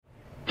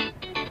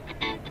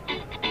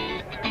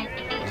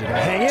Is it going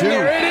to hang in Dude,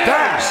 there? It is!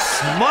 that's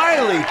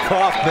Smylie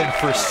Kaufman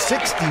for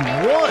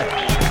 61.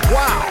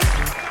 Wow.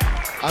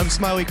 I'm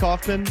Smylie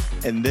Kaufman,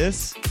 and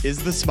this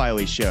is The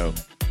Smylie Show.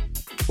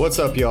 What's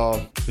up,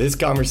 y'all? This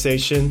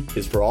conversation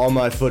is for all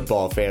my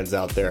football fans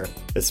out there,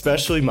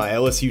 especially my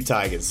LSU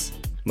Tigers.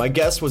 My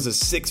guest was a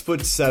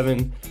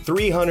 6'7",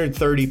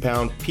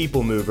 330-pound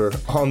people mover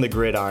on the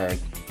gridiron.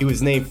 He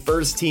was named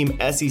first team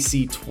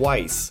SEC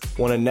twice,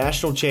 won a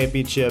national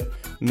championship,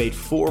 made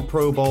 4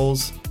 Pro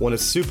Bowls, won a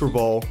Super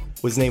Bowl,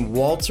 was named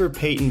Walter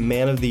Payton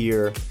Man of the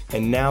Year,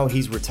 and now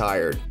he's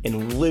retired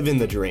and living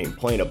the dream,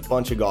 playing a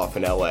bunch of golf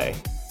in LA.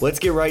 Let's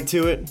get right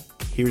to it.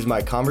 Here's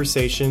my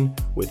conversation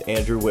with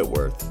Andrew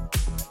Whitworth.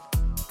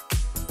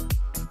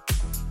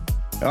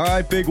 All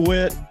right, Big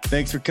Whit,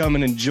 thanks for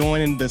coming and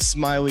joining The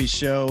Smylie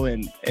Show.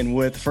 And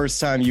with first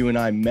time you and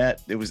I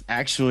met, it was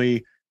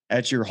actually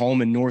at your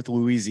home in North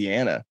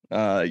Louisiana.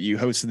 You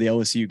hosted the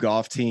LSU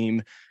golf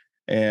team,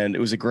 and it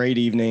was a great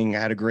evening. I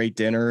had a great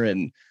dinner,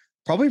 and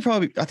probably,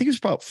 I think it was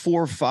about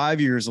 4 or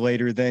 5 years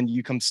later, then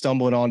you come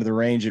stumbling onto the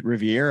range at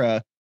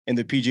Riviera, and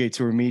the PGA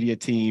Tour media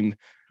team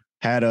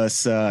had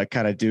us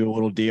kind of do a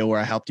little deal where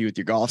I helped you with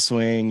your golf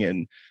swing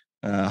and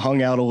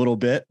hung out a little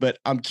bit. But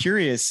I'm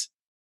curious,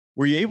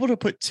 were you able to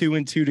put 2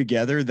 and 2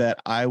 together that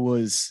I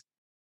was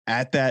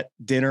at that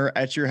dinner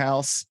at your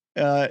house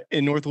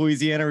in North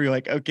Louisiana? Where you're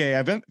like, okay,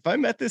 have I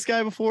met this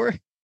guy before?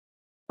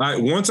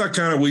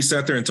 We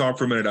sat there and talked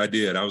for a minute. I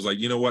did. I was like,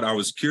 you know what? I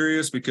was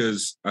curious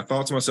because I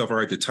thought to myself, all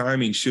right, the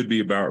timing should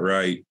be about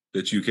right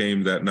that you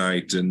came that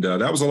night. And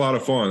that was a lot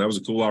of fun. That was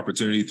a cool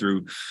opportunity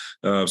through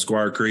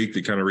Squire Creek.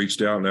 They kind of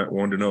reached out and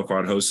wanted to know if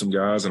I'd host some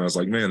guys. And I was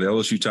like, man, the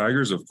LSU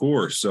Tigers, of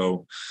course.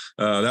 So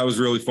that was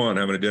really fun,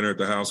 having a dinner at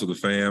the house with the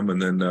fam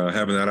and then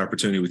having that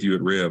opportunity with you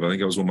at Riv. I think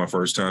that was one of my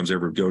first times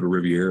ever go to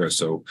Riviera.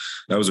 So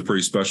that was a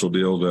pretty special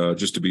deal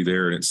just to be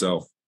there in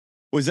itself.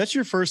 Was that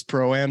your first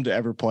pro-am to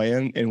ever play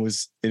in? And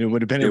it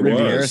would have been at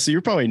Riviera, so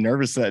you're probably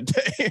nervous that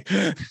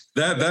day.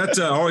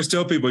 I always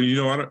tell people,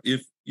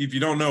 if you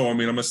don't know, I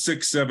mean, I'm a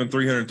 6'7",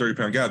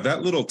 330-pound guy.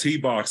 That little tee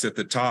box at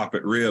the top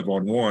at Riv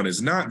on 1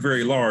 is not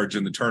very large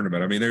in the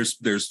tournament. I mean, there's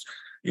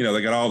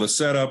they got all the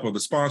setup or the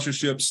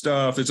sponsorship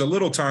stuff. It's a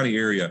little tiny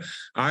area.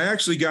 I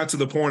actually got to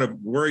the point of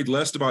worried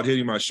less about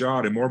hitting my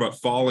shot and more about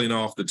falling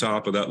off the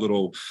top of that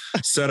little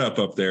setup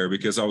up there,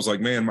 because I was like,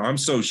 man, I'm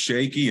so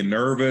shaky and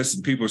nervous,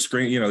 and people are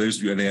screaming,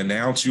 and they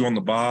announce you on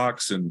the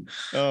box, and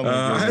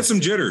I had some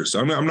jitters.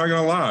 I'm not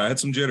gonna lie, I had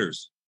some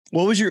jitters.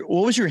 What was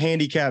your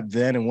handicap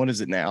then, and what is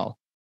it now?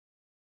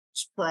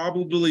 It's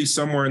probably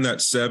somewhere in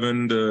that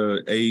 7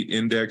 to 8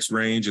 index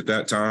range at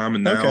that time,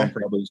 and now I'm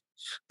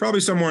probably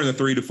somewhere in the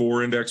 3 to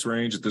 4 index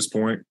range at this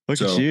point. Look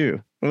at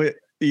you.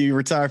 You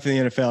retired from the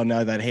NFL.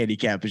 Now that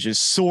handicap is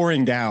just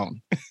soaring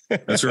down.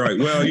 That's right.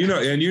 Well,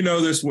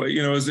 this way,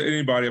 as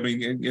anybody, I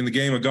mean, in the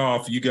game of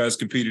golf, you guys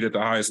competed at the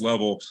highest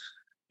level.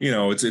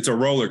 It's a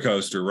roller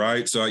coaster,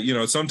 right?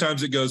 So,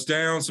 sometimes it goes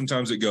down,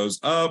 sometimes it goes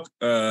up.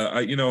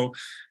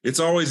 It's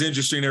always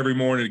interesting every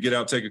morning to get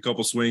out, take a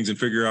couple swings and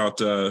figure out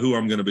who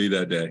I'm going to be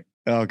that day.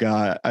 Oh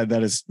God,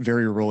 that is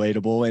very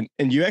relatable.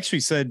 And you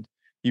actually said,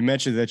 you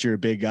mentioned that you're a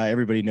big guy.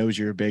 Everybody knows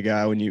you're a big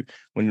guy.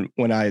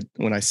 When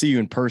I see you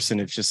in person,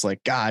 it's just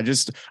like, God,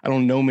 I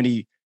don't know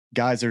many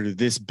guys that are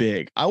this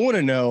big. I want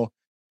to know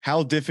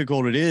how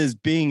difficult it is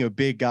being a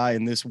big guy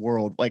in this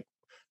world. Like,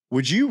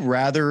 would you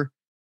rather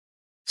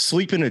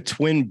sleep in a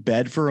twin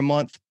bed for a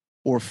month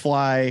or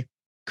fly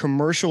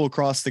commercial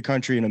across the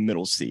country in a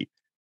middle seat?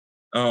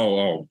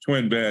 Oh,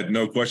 twin bed,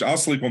 no question. I'll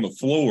sleep on the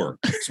floor,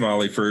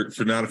 Smylie,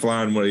 for not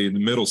flying way in the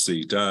middle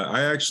seat.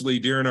 I actually,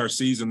 during our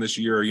season this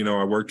year,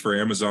 I worked for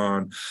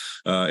Amazon,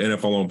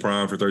 NFL on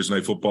Prime for Thursday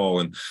Night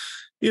Football, and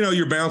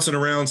you're bouncing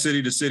around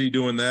city to city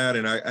doing that.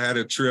 And I had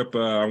a trip.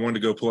 I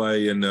wanted to go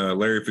play in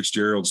Larry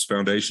Fitzgerald's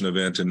foundation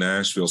event in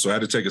Nashville, so I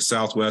had to take a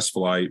Southwest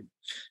flight.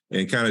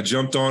 And kind of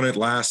jumped on it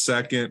last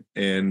second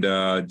and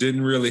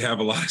didn't really have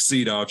a lot of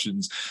seat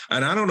options.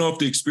 And I don't know if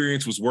the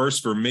experience was worse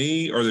for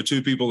me or the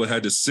 2 people that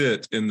had to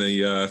sit in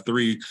the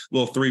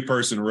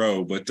 3-person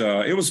row, but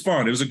it was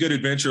fun. It was a good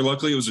adventure.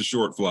 Luckily, it was a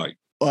short flight.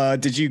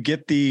 Did you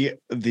get the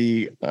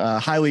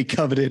highly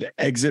coveted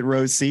exit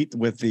row seat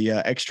with the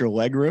extra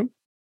leg room?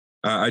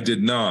 I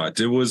did not.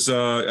 It was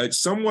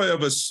somewhat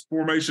of a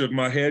formation of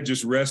my head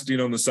just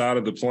resting on the side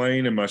of the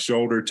plane and my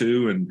shoulder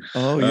too. And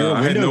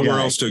I had nowhere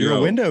else to go. You're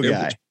a window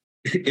guy.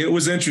 It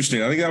was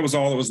interesting. I think that was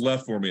all that was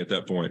left for me at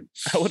that point.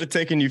 I would have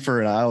taken you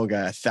for an aisle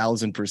guy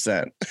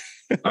 1,000%.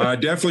 I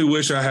definitely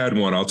wish I had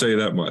one. I'll tell you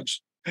that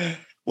much.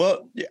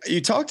 Well,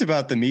 you talked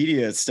about the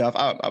media stuff.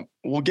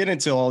 We'll get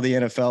into all the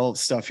NFL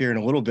stuff here in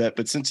a little bit,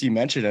 but since you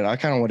mentioned it, I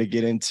kind of want to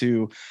get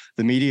into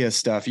the media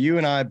stuff. You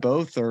and I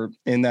both are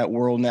in that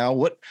world now.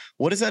 What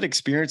has that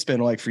experience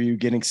been like for you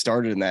getting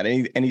started in that?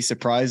 Any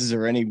surprises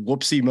or any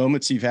whoopsie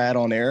moments you've had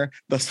on air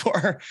thus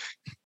far?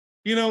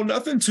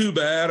 Nothing too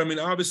bad. I mean,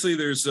 obviously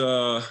there's,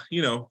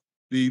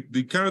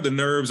 the kind of the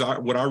nerves,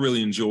 what I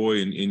really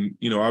enjoy, and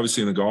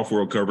obviously in the golf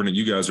world covering it,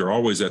 you guys are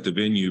always at the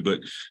venue,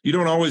 but you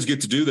don't always get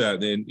to do that.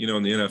 Then,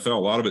 in the NFL, a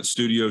lot of it's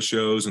studio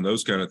shows and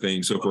those kind of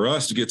things. So for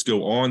us to get to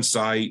go on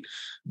site,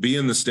 be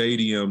in the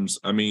stadiums.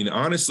 I mean,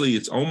 honestly,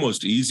 it's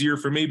almost easier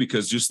for me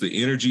because just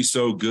the energy's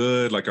so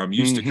good. Like I'm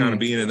used to kind of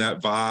being in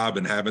that vibe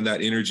and having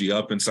that energy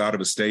up inside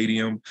of a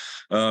stadium.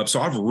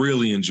 So I've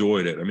really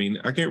enjoyed it. I mean,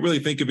 I can't really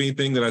think of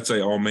anything that I'd say,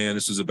 oh man,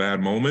 this is a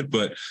bad moment,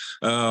 but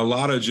a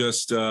lot of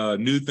just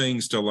new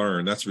things to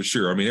learn. That's for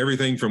sure. I mean,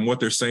 everything from what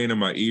they're saying in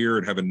my ear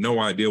and having no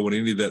idea what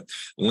any of that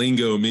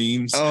lingo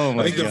means. Oh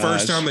my I think gosh. the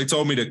first time they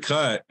told me to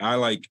cut, I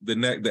like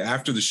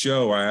after the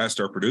show, I asked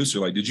our producer,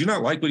 like, did you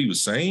not like what he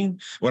was saying,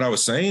 what I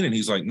was saying? And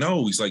he's like,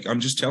 no, he's like, I'm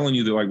just telling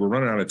you that like, we're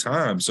running out of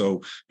time.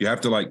 So you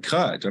have to like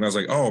cut. And I was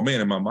like, oh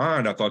man, in my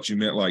mind, I thought you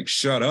meant like,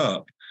 shut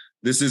up.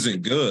 This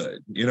isn't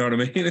good. You know what I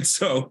mean? And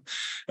so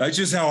that's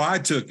just how I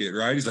took it.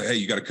 Right. He's like, hey,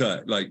 you got to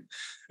cut. Like,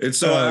 and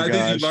so I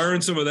think you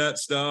learn some of that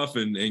stuff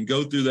and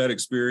go through that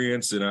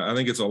experience. And I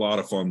think it's a lot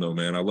of fun though,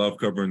 man. I love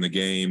covering the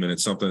game and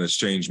it's something that's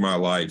changed my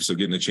life. So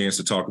getting a chance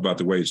to talk about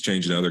the way it's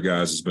changing other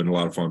guys has been a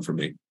lot of fun for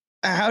me.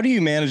 How do you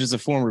manage as a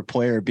former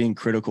player being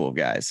critical of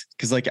guys?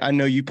 Because like, I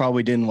know you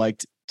probably didn't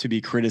like to be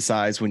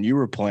criticized when you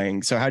were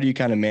playing. So how do you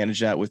kind of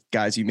manage that with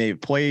guys you may have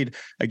played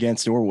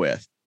against or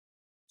with?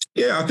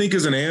 Yeah, I think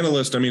as an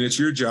analyst, I mean, it's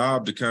your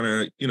job to kind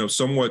of,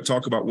 somewhat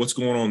talk about what's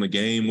going on in the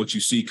game, what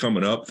you see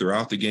coming up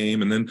throughout the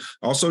game, and then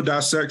also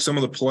dissect some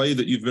of the play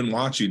that you've been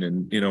watching.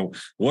 And,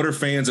 what are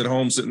fans at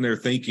home sitting there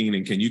thinking?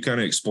 And can you kind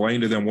of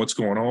explain to them what's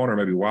going on or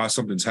maybe why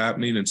something's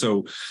happening? And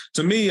so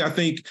to me, I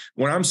think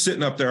when I'm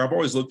sitting up there, I've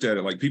always looked at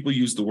it like people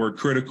use the word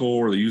critical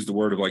or they use the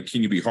word of like,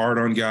 can you be hard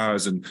on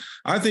guys? And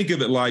I think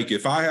of it like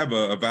if I have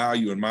a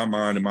value in my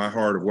mind and my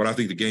heart of what I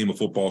think the game of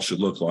football should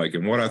look like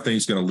and what I think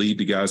is going to lead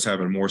to guys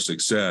having more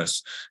success.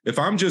 If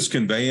I'm just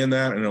conveying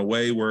that in a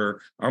way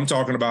where I'm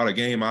talking about a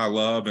game I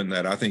love and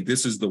that I think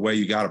this is the way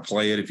you got to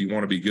play it if you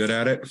want to be good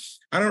at it,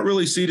 I don't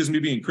really see it as me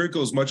being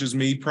critical as much as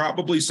me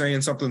probably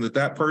saying something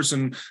that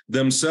person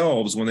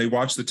themselves, when they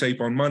watch the tape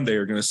on Monday,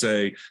 are going to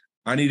say,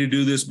 I need to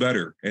do this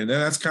better. And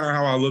that's kind of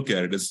how I look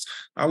at it.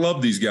 I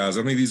love these guys.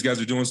 I think these guys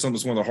are doing something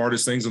that's one of the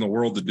hardest things in the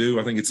world to do.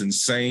 I think it's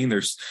insane.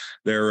 They're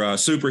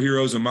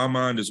superheroes in my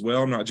mind as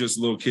well, not just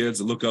little kids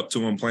that look up to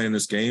them playing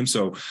this game.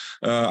 So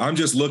I'm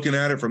just looking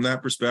at it from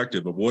that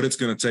perspective of what it's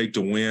going to take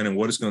to win and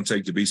what it's going to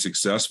take to be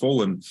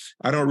successful. And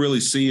I don't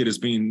really see it as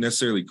being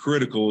necessarily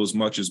critical as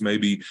much as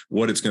maybe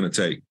what it's going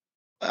to take.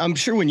 I'm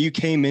sure when you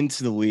came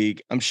into the league,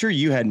 I'm sure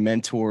you had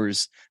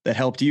mentors that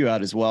helped you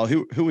out as well.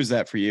 Who was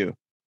that for you?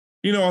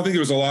 I think there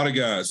was a lot of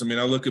guys. I mean,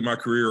 I look at my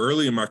career,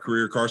 early in my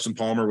career, Carson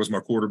Palmer was my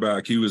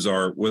quarterback. He was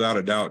without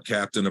a doubt,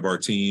 captain of our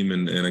team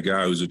and a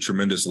guy who's a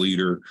tremendous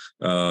leader.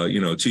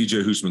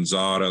 TJ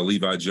Husmanzada,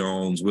 Levi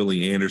Jones,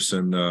 Willie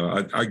Anderson.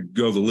 I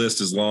go, the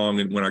list is long.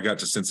 And when I got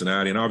to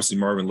Cincinnati, and obviously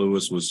Marvin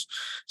Lewis was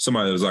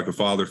somebody that was like a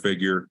father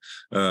figure,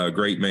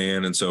 great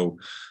man. And so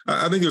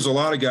I think there's a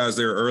lot of guys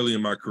there early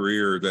in my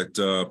career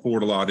that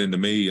poured a lot into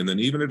me. And then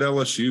even at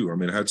LSU, I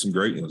mean, I had some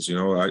great ones.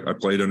 I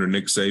played under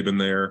Nick Saban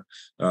there,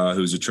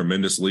 who's a tremendous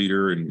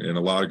leader and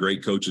a lot of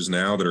great coaches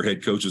now that are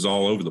head coaches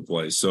all over the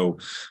place. So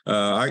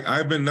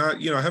I've been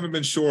I haven't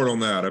been short on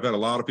that. I've had a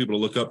lot of people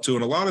to look up to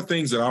and a lot of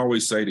things that I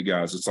always say to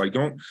guys. It's like,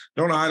 don't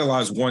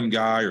idolize one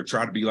guy or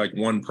try to be like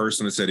one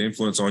person that's had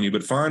influence on you,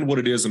 but find what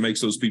it is that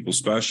makes those people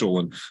special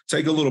and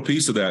take a little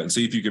piece of that and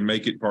see if you can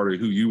make it part of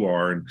who you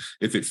are and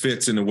if it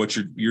fits into what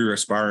you're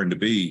aspiring to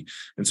be.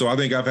 And so I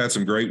think I've had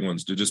some great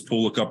ones to just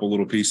pull a couple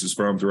little pieces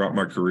from throughout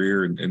my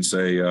career and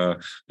say,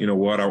 you know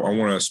what, I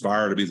want to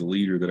aspire to be the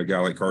leader that a guy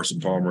like Carson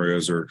Palmer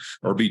is, or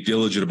be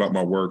diligent about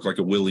my work like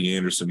a Willie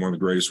Anderson, one of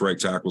the greatest right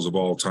tackles of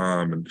all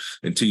time, and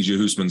TJ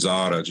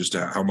Husmanzada, just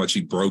how much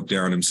he broke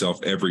down himself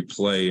every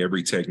play,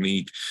 every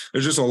technique.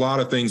 There's just a lot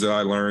of things that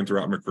I learned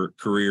throughout my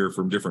career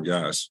from different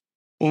guys.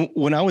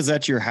 When I was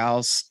at your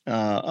house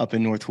up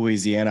in North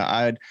Louisiana,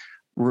 I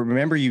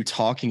remember you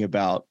talking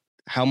about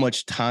how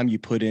much time you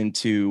put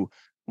into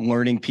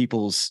learning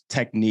people's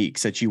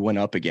techniques that you went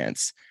up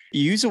against.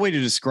 You used a way to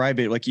describe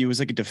it like it was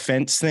like a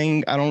defense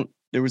thing.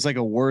 There was like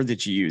a word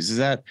that you used. Is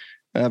that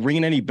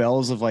ringing any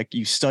bells of like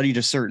you studied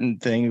a certain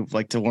thing of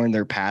like to learn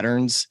their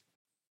patterns?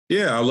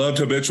 Yeah, I loved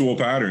habitual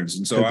patterns.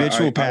 And so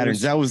habitual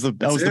patterns. That was the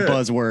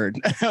buzzword.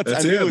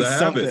 That's it, the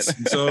habits.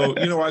 And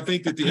so, I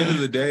think at the end of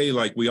the day,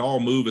 like we all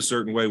move a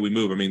certain way we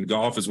move. I mean,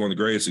 golf is one of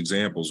the greatest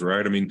examples,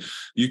 right? I mean,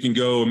 you can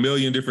go a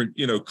million different,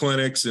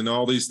 clinics and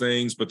all these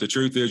things, but the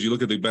truth is you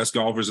look at the best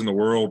golfers in the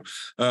world.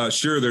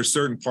 Sure, there's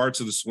certain parts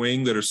of the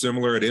swing that are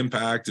similar at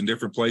impact in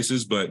different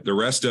places, but the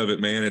rest of it,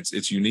 man,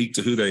 it's unique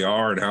to who they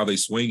are and how they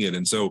swing it.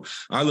 And so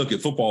I look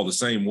at football the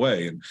same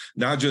way, and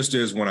not just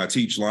as when I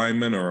teach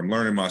linemen or I'm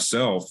learning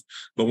myself,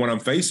 but when I'm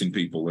facing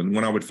people and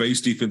when I would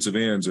face defensive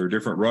ends or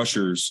different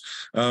rushers,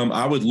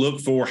 I would look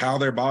for how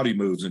their body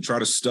moves and try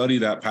to study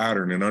that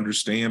pattern and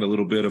understand a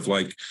little bit of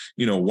like,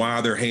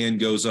 why their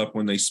hand goes up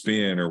when they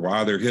spin or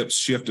why their hips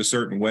shift a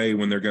certain way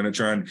when they're going to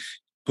try and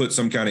put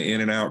some kind of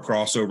in and out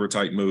crossover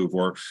type move,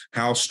 or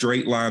how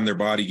straight line their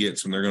body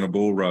gets when they're going to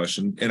bull rush.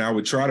 And I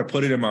would try to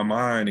put it in my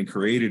mind and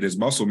create it as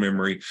muscle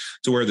memory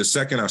to where the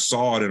second I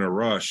saw it in a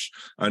rush,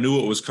 I knew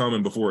it was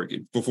coming before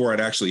it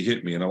actually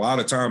hit me. And a lot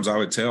of times I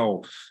would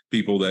tell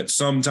people that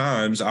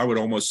sometimes I would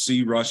almost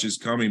see rushes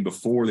coming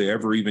before they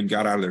ever even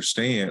got out of their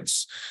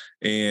stance,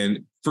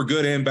 and for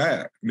good and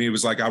bad. I mean, it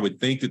was like I would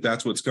think that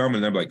that's what's coming,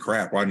 and I'm like,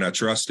 crap, why didn't I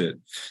trust it?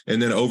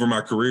 And then over my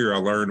career, I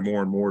learned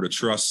more and more to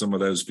trust some of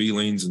those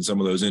feelings and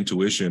some of those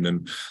intuition.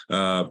 And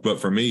but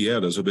for me, yeah,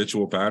 those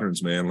habitual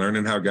patterns, man,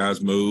 learning how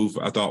guys move,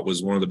 I thought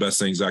was one of the best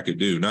things I could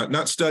do.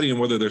 Not studying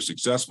whether they're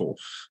successful,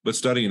 but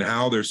studying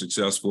how they're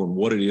successful and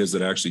what it is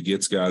that actually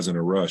gets guys in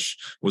a rush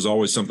was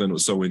always something that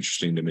was so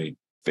interesting to me.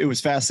 It was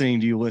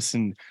fascinating to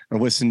listen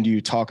to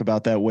you talk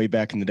about that way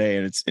back in the day,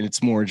 and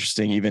it's more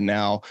interesting even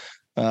now.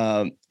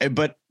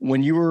 But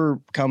when you were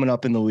coming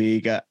up in the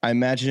league, I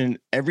imagine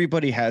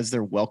everybody has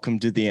their welcome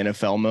to the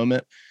NFL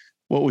moment.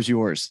 What was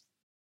yours?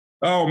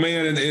 Oh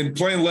man, and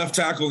playing left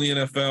tackle in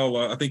the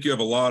NFL, I think you have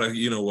a lot of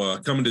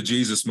coming to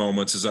Jesus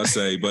moments, as I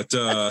say. But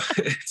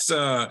it's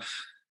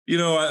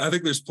I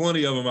think there's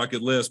plenty of them I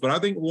could list. But I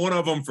think one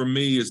of them for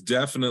me is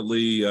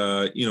definitely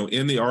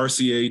in the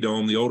RCA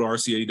Dome, the old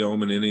RCA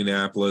Dome in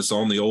Indianapolis,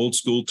 on the old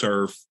school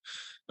turf.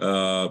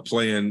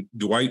 Playing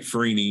Dwight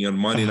Freeney on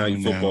Monday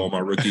Night Football my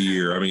rookie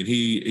year. I mean,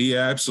 he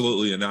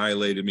absolutely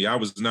annihilated me. I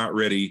was not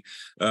ready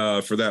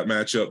for that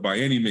matchup by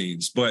any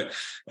means, but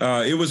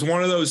it was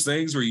one of those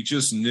things where you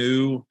just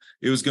knew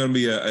it was going to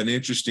be an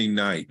interesting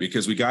night,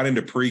 because we got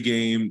into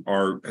pregame.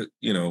 Our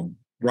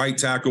right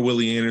tackle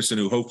Willie Anderson,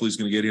 who hopefully is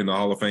going to get in the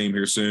Hall of Fame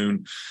here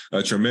soon,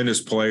 a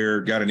tremendous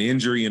player, got an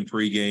injury in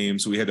pregame,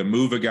 so we had to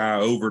move a guy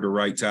over to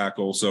right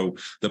tackle. So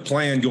the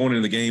plan going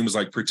into the game was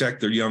like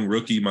protect their young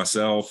rookie,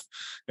 myself,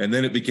 and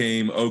then it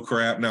became, oh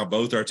crap, now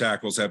both our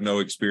tackles have no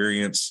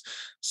experience.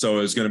 So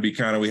it was going to be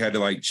kind of, we had to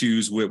like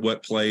choose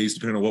what plays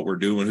depending on what we're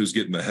doing, who's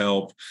getting the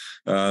help.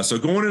 So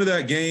going into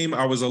that game,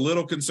 I was a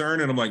little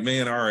concerned, and I'm like,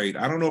 man, all right,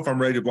 I don't know if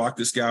I'm ready to block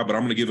this guy, but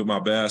I'm going to give it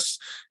my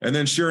best. And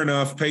then sure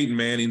enough, Peyton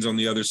Manning's on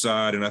the other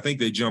side, and I think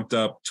they jumped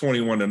up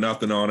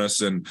 21-0 on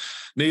us. And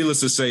needless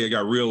to say, it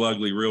got real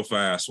ugly real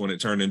fast when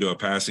it turned into a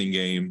passing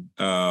game.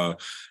 I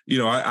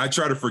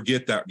try to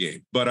forget that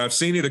game, but I've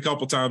seen it a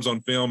couple times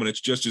on film, and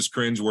it's just as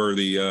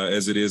cringeworthy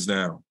as it is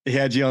now. He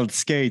had you on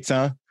skates,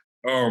 huh?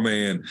 Oh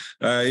man,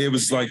 it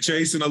was like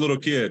chasing a little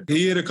kid.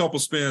 He hit a couple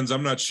spins.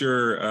 I'm not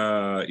sure,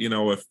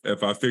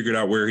 if I figured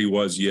out where he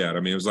was yet.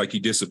 I mean, it was like he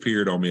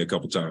disappeared on me a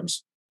couple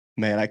times.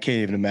 Man, I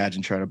can't even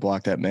imagine trying to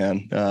block that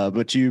man.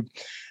 But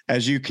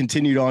as you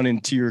continued on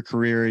into your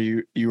career,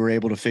 you were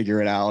able to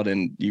figure it out,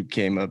 and you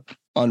became an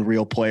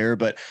unreal player.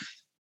 But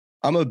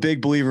I'm a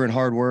big believer in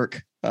hard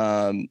work.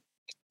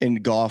 In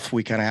golf,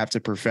 we kind of have to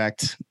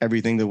perfect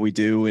everything that we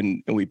do,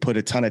 and we put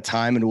a ton of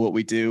time into what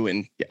we do.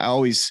 And I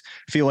always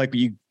feel like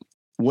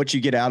what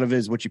you get out of it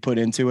is what you put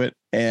into it.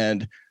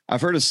 And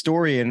I've heard a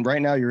story, and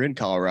right now you're in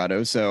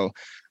Colorado. So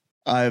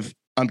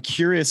I'm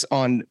curious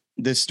on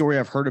this story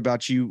I've heard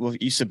about you. Well, you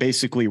used to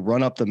basically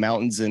run up the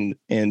mountains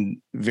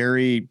in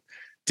very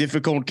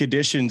difficult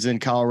conditions in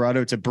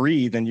Colorado to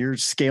breathe, and you're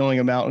scaling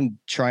a mountain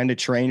trying to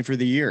train for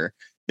the year.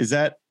 Is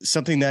that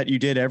something that you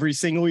did every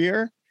single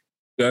year?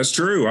 That's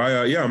true.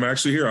 I'm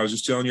actually here. I was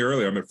just telling you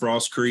earlier, I'm at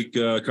Frost Creek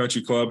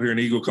Country Club here in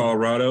Eagle,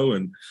 Colorado.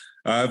 And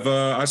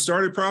I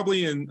started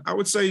probably in, I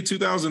would say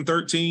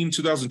 2013,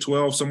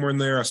 2012, somewhere in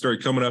there. I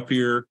started coming up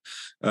here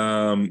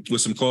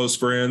with some close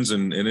friends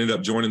and ended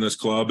up joining this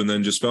club, and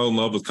then just fell in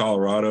love with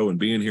Colorado and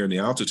being here in the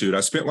altitude.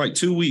 I spent like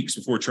 2 weeks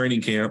before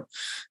training camp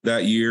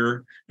that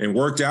year and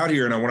worked out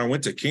here. And when I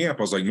went to camp,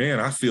 I was like, man,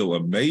 I feel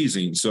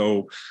amazing.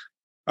 So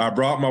I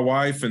brought my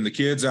wife and the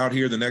kids out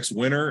here the next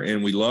winter,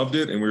 and we loved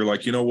it. And we were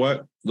like, you know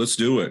what, let's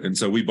do it. And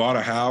so we bought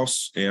a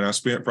house, and I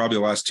spent probably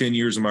the last 10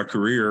 years of my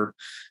career.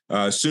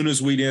 As soon as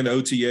we'd end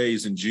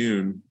OTAs in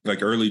June,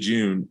 like early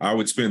June, I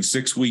would spend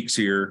 6 weeks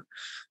here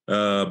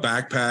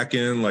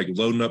backpacking, like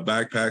loading up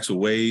backpacks with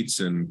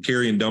weights and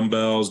carrying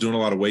dumbbells, doing a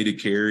lot of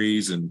weighted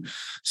carries and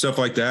stuff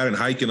like that, and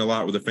hiking a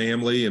lot with the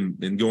family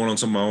and going on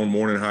some of my own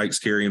morning hikes,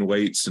 carrying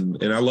weights. And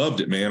I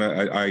loved it, man.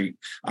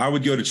 I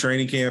would go to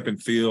training camp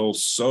and feel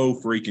so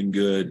freaking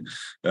good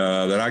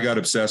that I got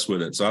obsessed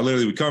with it. So I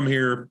literally would come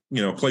here,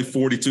 play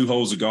 42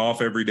 holes of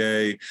golf every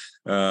day,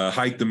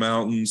 hike the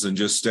mountains, and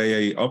just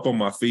stay up on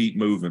my feet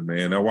moving,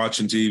 man. Not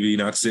watching TV,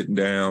 not sitting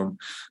down,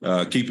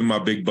 keeping my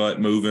big butt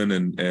moving.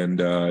 And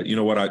you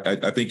know what?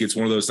 I think it's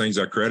one of those things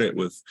I credit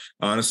with,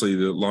 honestly,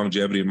 the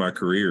longevity of my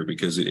career,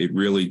 because it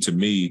really, to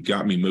me,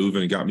 got me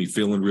moving and got me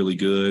feeling really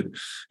good.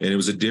 And it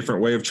was a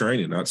different way of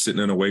training, not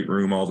sitting in a weight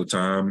room all the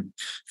time,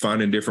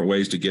 finding different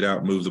ways to get out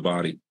and move the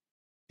body.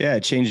 Yeah,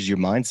 it changes your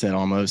mindset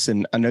almost.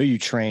 And I know you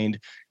trained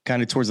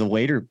kind of towards the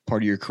later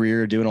part of your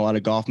career doing a lot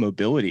of golf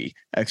mobility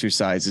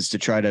exercises to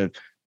try to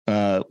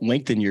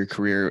lengthen your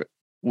career.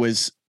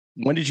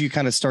 When did you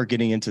kind of start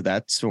getting into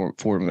that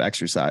form of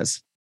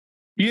exercise?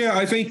 Yeah,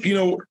 I think,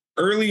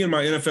 early in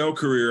my NFL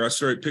career, I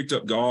picked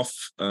up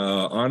golf,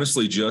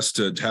 honestly, just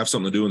to have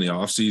something to do in the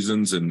off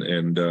seasons.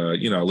 And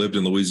I lived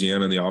in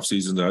Louisiana in the off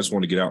seasons. I just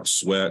wanted to get out and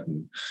sweat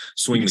and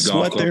swing the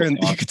golf club.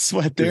 You could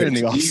sweat there in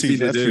the off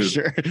season, that's for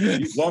sure.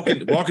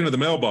 Walk into the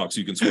mailbox,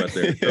 you can sweat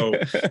there. So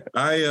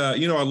I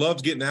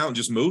loved getting out and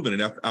just moving.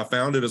 And I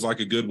found it as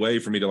like a good way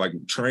for me to like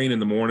train in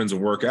the mornings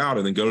and work out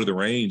and then go to the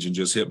range and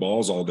just hit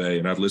balls all day.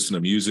 And I'd listen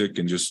to music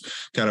and just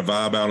kind of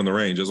vibe out on the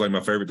range. It was like my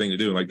favorite thing to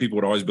do. And like people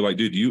would always be like,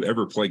 dude, do you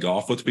ever play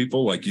golf with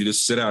people? Like you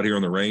just sit out here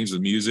on the range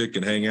with music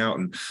and hang out.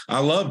 And I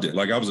loved it.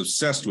 Like I was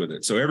obsessed with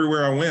it. So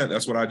everywhere I went,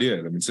 that's what I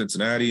did. I'm in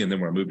Cincinnati. And then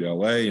when I moved to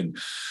LA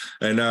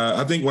and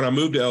I think when I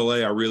moved to LA,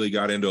 I really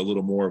got into a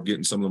little more of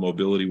getting some of the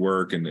mobility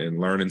work and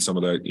learning some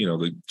of that,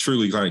 the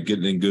truly kind of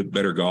getting in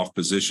better golf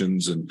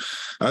positions. And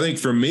I think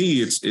for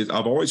me,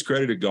 I've always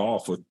credited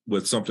golf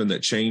with something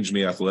that changed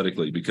me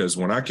athletically, because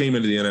when I came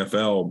into the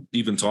NFL,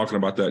 even talking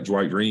about that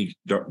Dwight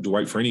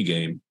Freeney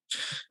game,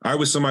 I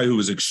was somebody who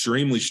was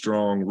extremely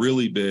strong,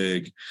 really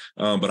big,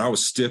 but I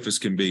was stiff as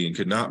can be and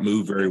could not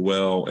move very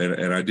well.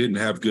 And I didn't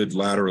have good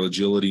lateral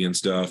agility and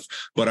stuff,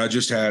 but I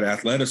just had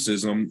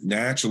athleticism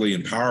naturally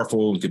and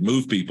powerful and could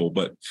move people.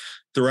 But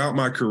throughout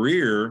my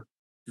career,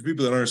 for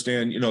people that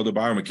understand, the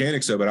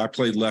biomechanics of it, I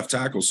played left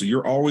tackle. So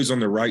you're always on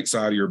the right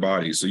side of your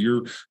body. So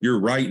your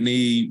right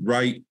knee,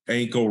 right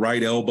ankle,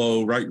 right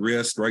elbow, right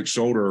wrist, right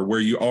shoulder are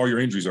where all your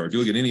injuries are. If you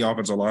look at any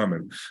offensive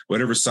lineman,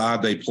 whatever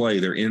side they play,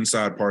 their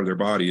inside part of their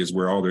body is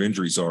where all their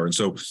injuries are. And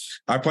so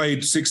I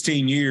played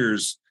 16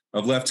 years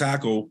of left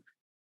tackle,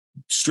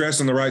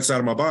 stress on the right side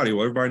of my body.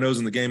 Well, everybody knows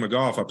in the game of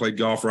golf, I played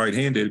golf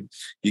right-handed.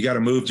 You got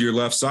to move to your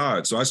left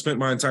side. So I spent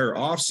my entire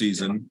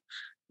offseason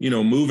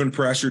moving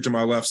pressure to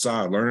my left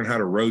side, learning how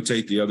to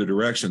rotate the other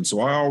direction. So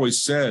I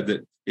always said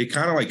that it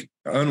kind of like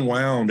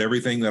unwound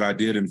everything that I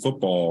did in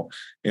football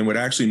and would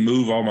actually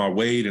move all my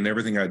weight and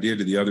everything I did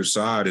to the other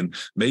side and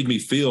made me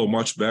feel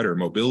much better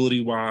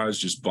mobility wise,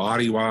 just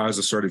body wise.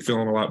 I started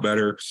feeling a lot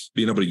better,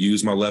 being able to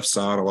use my left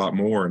side a lot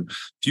more. And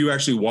if you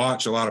actually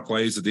watch a lot of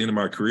plays at the end of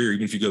my career,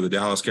 even if you go to the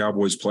Dallas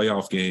Cowboys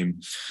playoff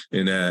game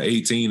in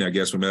 18, I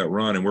guess we made that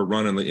run and we're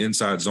running the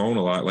inside zone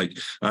a lot. Like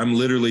I'm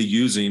literally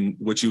using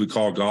what you would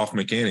call golf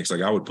mechanics.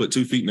 Like I would put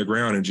 2 feet in the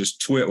ground and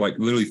just like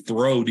literally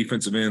throw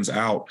defensive ends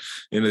out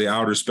into the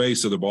outer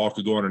space so the ball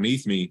could go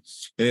underneath me.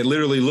 And it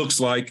literally looks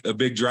like a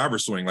big driver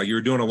swing, like you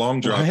were doing a long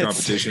drive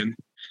competition.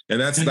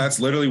 And that's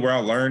literally where I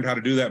learned how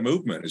to do that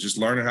movement. It's just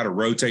learning how to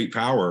rotate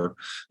power.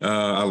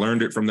 I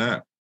learned it from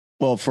that.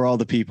 Well, for all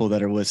the people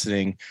that are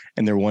listening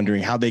and they're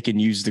wondering how they can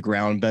use the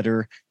ground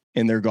better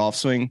in their golf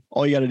swing,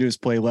 all you got to do is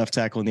play left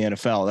tackle in the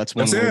NFL. That's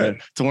one way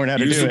to learn how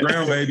to use the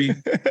ground, baby.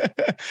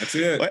 That's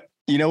it. But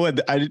you know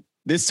what?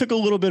 This took a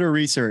little bit of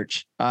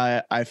research.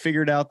 I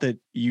figured out that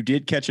you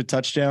did catch a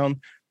touchdown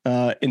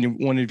in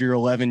one of your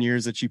 11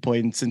 years that you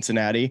played in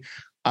Cincinnati.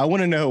 I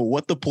want to know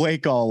what the play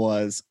call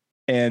was.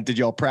 And did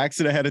y'all practice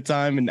it ahead of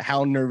time? And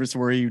how nervous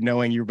were you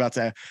knowing you're about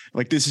to,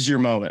 like, this is your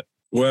moment?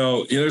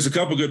 Well, there's a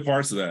couple good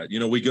parts of that.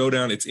 We go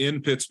down, it's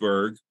in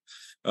Pittsburgh.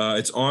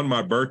 It's on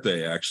my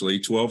birthday, actually,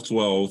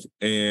 12/12.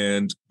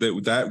 And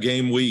that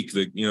game week,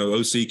 the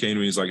OC came to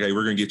me. He's like, hey,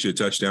 we're going to get you a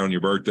touchdown on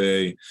your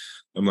birthday.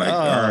 I'm like,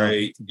 all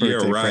right. Yeah,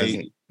 right.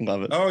 Present.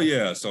 Love it. Oh,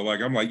 yeah. So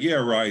I'm like, yeah,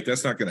 right.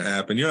 That's not going to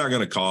happen. You're not going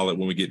to call it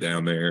when we get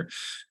down there.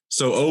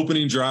 So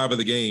opening drive of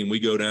the game, we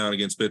go down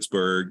against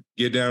Pittsburgh,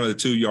 get down to the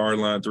 2-yard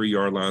line,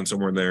 3-yard line,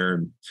 somewhere in there,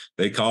 and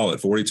they call it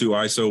 42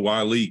 ISO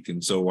Y leak.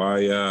 And so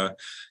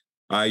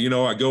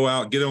I go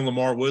out, get on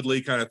Lamar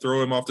Woodley, kind of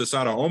throw him off the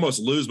side. I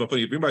almost lose my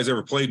footing. If anybody's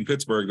ever played in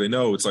Pittsburgh, they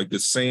know it's like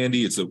this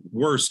sandy. It's the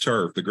worst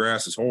turf. The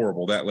grass is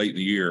horrible that late in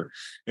the year.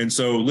 And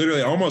so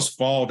literally I almost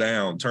fall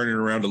down, turning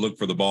around to look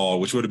for the ball,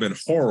 which would have been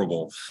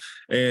horrible.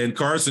 And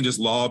Carson just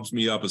lobs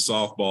me up a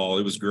softball.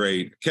 It was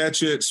great.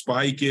 Catch it,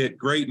 spike it,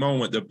 great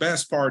moment. The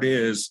best part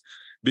is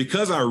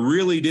because I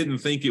really didn't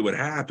think it would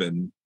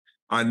happen,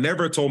 I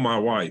never told my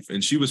wife,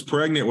 and she was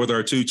pregnant with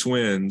our 2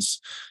 twins.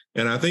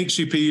 And I think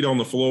she peed on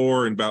the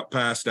floor and about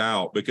passed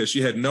out because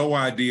she had no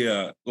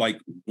idea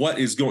what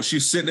is going.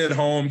 She's sitting at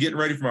home getting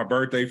ready for my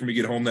birthday for me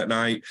to get home that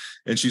night.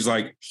 And she's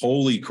like,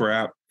 holy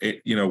crap,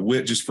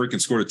 Whit just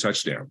freaking scored a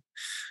touchdown.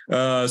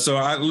 So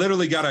I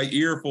literally got an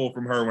earful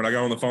from her when I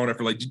got on the phone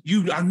after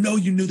I know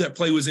you knew that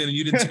play was in and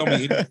you didn't tell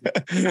me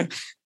anything.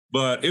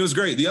 But it was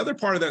great. The other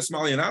part of that,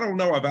 Smylie, and I don't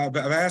know, I've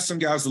asked some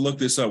guys to look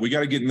this up. We got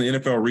to get in the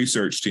NFL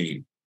research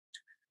team.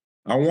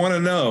 I want to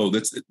know I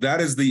want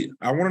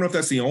to know if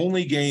that's the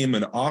only game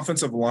an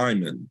offensive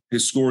lineman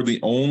has scored the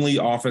only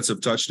offensive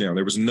touchdown.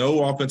 There was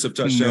no offensive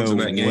touchdowns in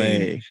that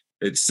game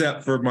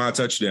except for my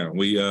touchdown.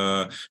 We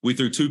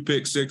threw 2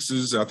 pick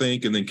sixes, I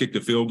think, and then kicked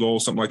a field goal,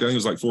 something like that. I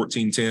think it was like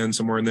 14-10,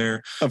 somewhere in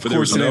there. Of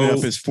course, it ended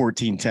up as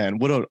 14-10.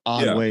 What an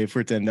odd way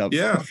for it to end up.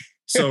 Yeah.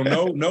 So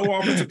no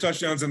offensive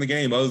touchdowns in the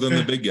game other than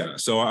the big guy.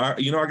 So I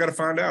got to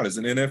find out, is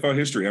in NFL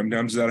history, how many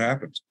times that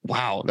happens.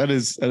 Wow, that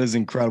is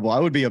incredible. I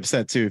would be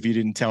upset too if you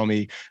didn't tell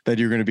me that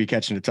you're going to be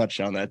catching a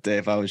touchdown that day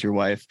if I was your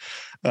wife.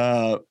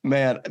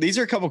 Man, these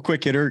are a couple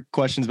quick hitter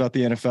questions about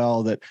the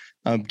NFL that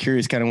I'm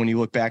curious kind of when you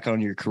look back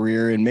on your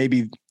career, and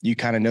maybe you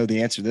kind of know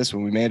the answer to this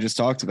one. We may have just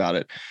talked about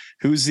it.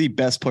 Who's the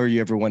best player you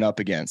ever went up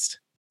against?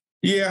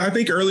 Yeah, I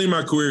think early in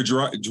my career,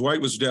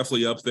 Dwight was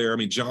definitely up there. I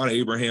mean, John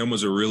Abraham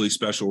was a really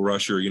special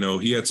rusher.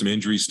 He had some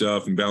injury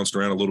stuff and bounced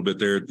around a little bit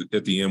there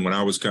at the end when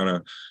I was kind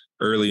of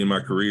early in my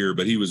career,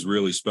 but he was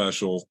really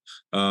special.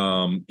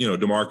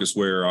 DeMarcus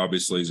Ware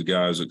obviously is a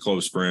guy who's a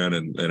close friend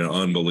and an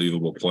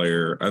unbelievable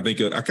player. I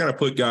think I kind of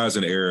put guys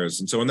in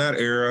eras. And so in that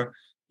era,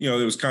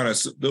 there was kind of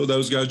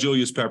those guys.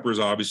 Julius Peppers,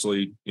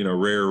 obviously,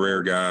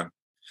 rare guy.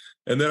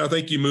 And then I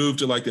think you move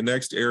to like the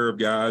next era of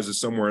guys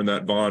is somewhere in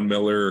that Von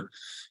Miller,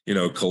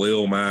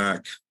 Khalil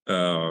Mack,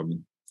 some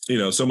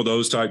of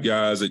those type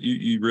guys that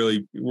you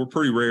really were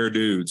pretty rare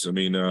dudes. I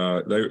mean,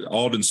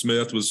 Alden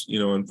Smith was,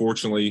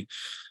 unfortunately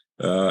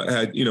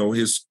had,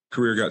 his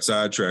career got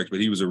sidetracked, but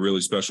he was a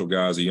really special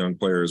guy as a young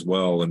player as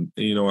well. And,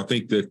 I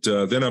think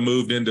that then I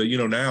moved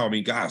into, now, I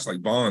mean, guys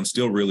like Von's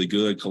still really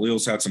good.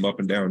 Khalil's had some up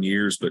and down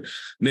years, but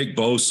Nick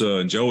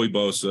Bosa and Joey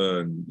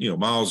Bosa and,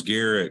 Myles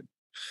Garrett,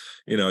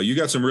 you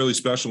got some really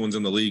special ones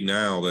in the league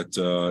now that,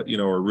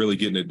 are really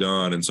getting it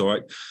done. And so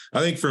I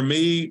think for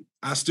me,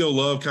 I still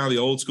love kind of the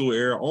old school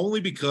era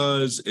only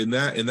because in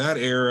that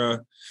era,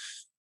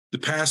 the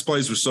pass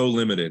plays were so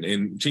limited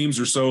and teams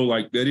were so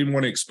like, they didn't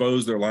want to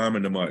expose their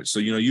linemen too much. So,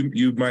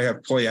 you might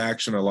have play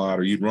action a lot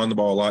or you'd run the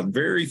ball a lot and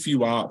very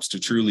few ops to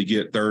truly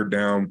get third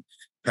down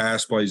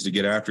pass plays to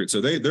get after it. So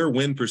their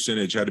win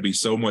percentage had to be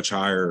so much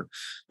higher.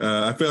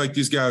 I feel like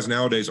these guys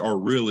nowadays are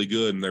really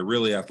good and they're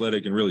really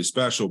athletic and really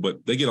special,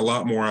 but they get a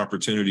lot more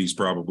opportunities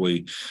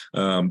probably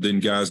than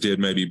guys did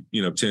maybe,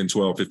 10,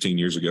 12, 15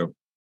 years ago.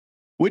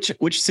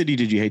 Which city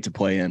did you hate to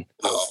play in?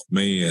 Oh,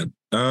 man.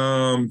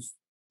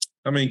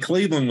 I mean,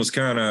 Cleveland was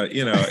kind of,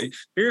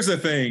 here's the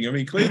thing. I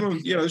mean,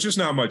 Cleveland, there's just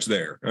not much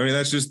there. I mean,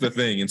 that's just the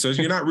thing. And so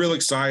you're not real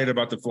excited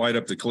about the flight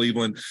up to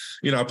Cleveland.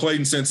 I played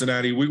in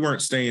Cincinnati. We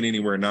weren't staying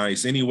anywhere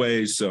nice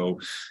anyways. So,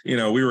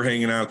 we were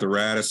hanging out at the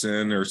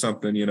Radisson or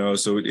something,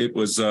 so it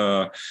was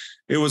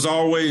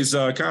always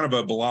kind of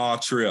a blah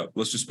trip.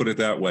 Let's just put it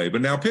that way.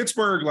 But now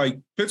Pittsburgh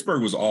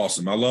was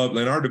awesome. I love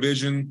in our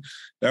division.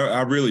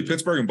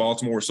 Pittsburgh and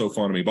Baltimore were so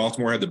fun to me.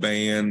 Baltimore had the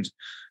band.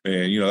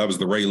 And, that was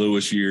the Ray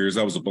Lewis years.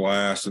 That was a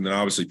blast. And then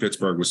obviously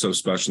Pittsburgh was so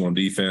special on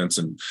defense.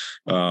 And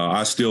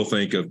I still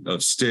think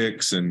of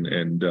Sticks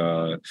and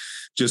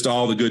just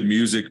all the good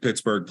music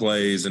Pittsburgh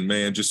plays. And,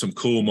 man, just some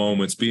cool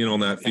moments being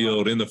on that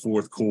field in the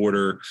fourth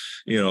quarter.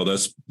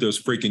 Those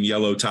freaking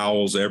yellow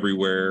towels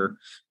everywhere.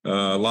 A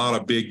lot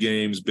of big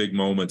games, big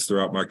moments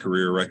throughout my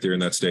career right there in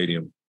that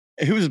stadium.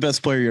 Who was the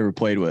best player you ever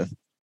played with?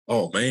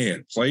 Oh,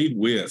 man, played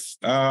with.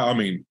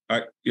 I'd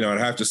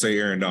have to say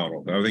Aaron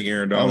Donald. I think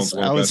Aaron Donald's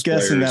one of the best players. I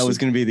was guessing that was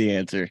going to be the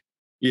answer.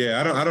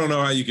 Yeah, I don't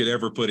know how you could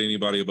ever put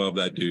anybody above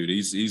that dude.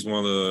 He's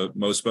one of the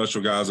most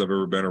special guys I've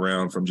ever been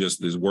around from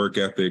just his work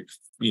ethic.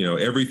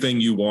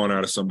 Everything you want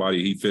out of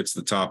somebody, he fits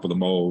the top of the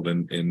mold.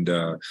 And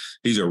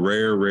he's a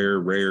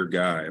rare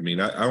guy. I mean,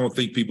 I don't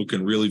think people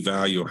can really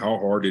value how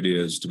hard it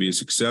is to be as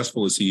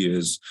successful as he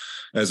is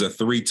as a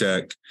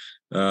 3-tech.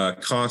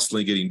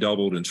 Constantly getting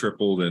doubled and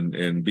tripled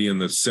and being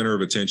the center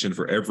of attention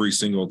for every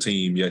single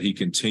team, yet he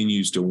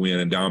continues to win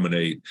and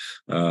dominate.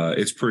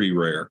 It's pretty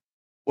rare.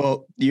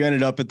 Well, you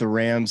ended up at the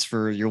Rams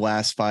for your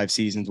last 5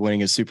 seasons,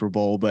 winning a Super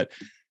Bowl, but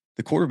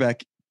the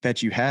quarterback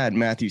that you had,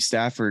 Matthew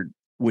Stafford,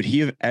 would he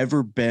have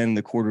ever been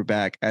the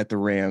quarterback at the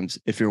Rams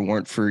if it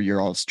weren't for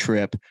your all's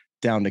trip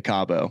down to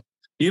Cabo?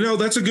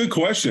 That's a good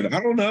question.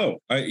 I don't know.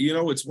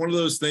 It's one of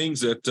those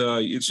things that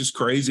it's just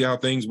crazy how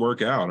things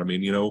work out. I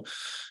mean,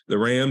 the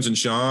Rams and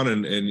Sean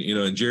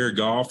and Jared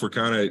Goff were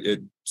kind of at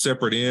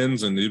separate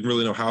ends and didn't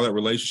really know how that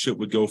relationship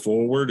would go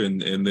forward.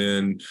 And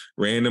then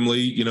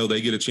randomly,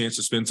 they get a chance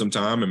to spend some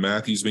time, and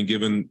Matthew's been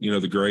given,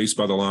 the grace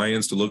by the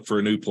Lions to look for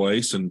a new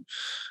place. And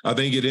I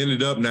think it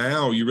ended up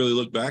now, you really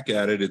look back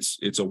at it,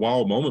 it's a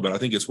wild moment, but I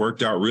think it's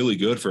worked out really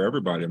good for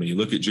everybody. I mean, you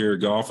look at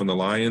Jared Goff and the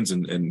Lions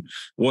and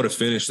what a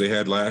finish they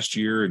had last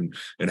year and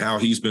how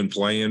he's been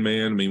playing,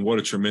 man. I mean, what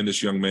a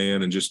tremendous young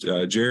man. And just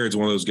Jared's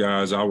one of those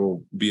guys I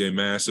will be a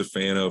massive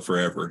fan of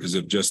forever because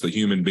of just the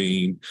human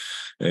being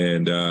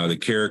and the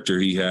character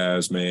he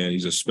has, man.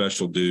 He's a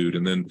special dude.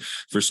 And then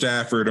for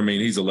Stafford, I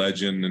mean, he's a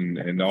legend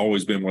and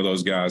always been one of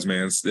those guys,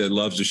 man, that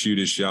loves to shoot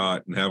his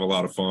shot and have a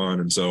lot of fun.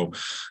 And so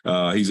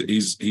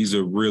he's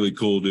a really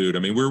cool dude. I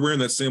mean, we're in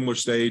that similar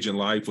stage in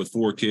life with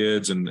 4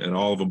 kids and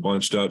all of them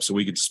bunched up. So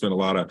we get to spend a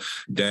lot of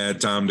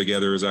dad time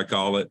together, as I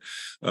call it,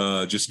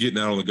 just getting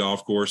out on the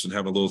golf course and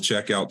having a little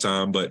checkout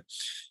time. But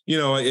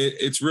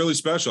it's really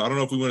special. I don't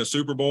know if we win a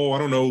Super Bowl. I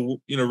don't know,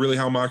 really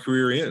how my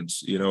career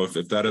ends,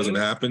 if that doesn't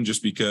happen,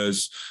 just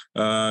because,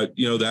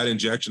 that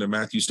injection of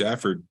Matthew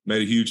Stafford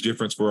made a huge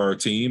difference for our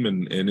team.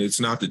 And it's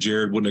not that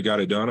Jared wouldn't have got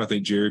it done. I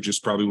think Jared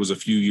just probably was a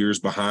few years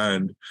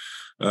behind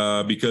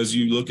because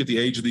you look at the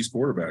age of these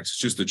quarterbacks. It's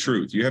just the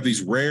truth. You have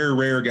these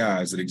rare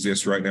guys that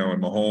exist right now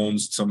in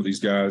Mahomes, some of these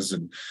guys,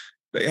 and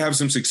they have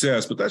some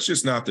success, but that's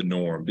just not the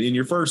norm. In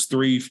your first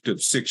 3 to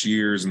 6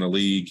 years in the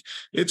league,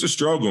 it's a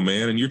struggle,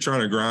 man, and you're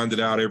trying to grind it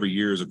out every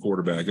year as a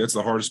quarterback. That's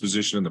the hardest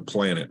position in the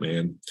planet,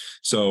 man.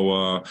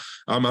 So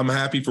I'm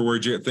happy for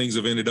where things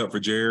have ended up for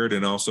Jared,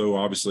 and also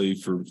obviously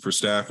for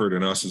Stafford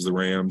and us as the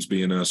Rams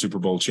being Super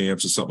Bowl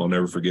champs is something I'll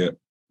never forget.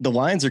 The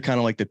Lions are kind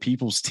of like the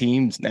people's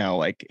teams now.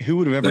 Like, who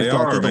would have ever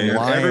thought that the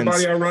Lions?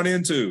 Everybody I run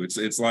into,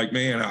 it's like,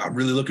 man, I'm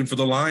really looking for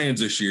the Lions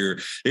this year.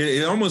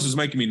 It almost is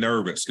making me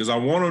nervous because I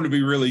want them to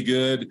be really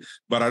good,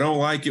 but I don't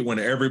like it when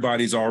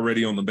everybody's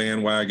already on the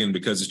bandwagon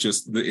because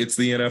it's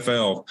the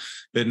NFL.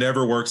 It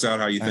never works out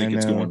how you think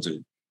it's going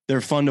to.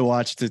 They're fun to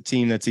watch. It's a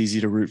team that's easy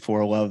to root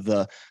for. I love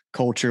the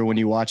culture. When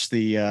you watch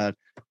that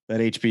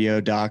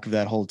HBO doc of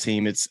that whole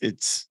team,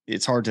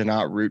 it's hard to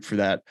not root for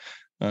that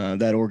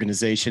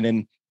organization.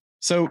 And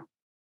so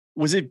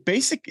was it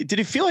did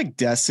it feel like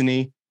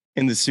destiny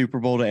in the Super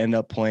Bowl to end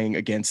up playing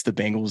against the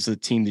Bengals, the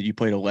team that you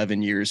played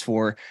 11 years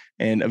for,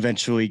 and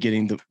eventually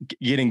getting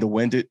the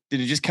win? Did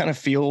it just kind of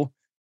feel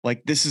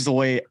like this is the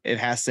way it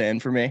has to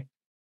end for me?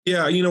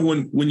 Yeah.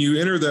 When you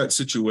enter that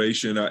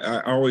situation,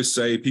 I always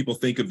say people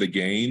think of the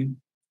game.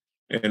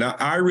 And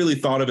I really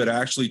thought of it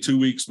actually 2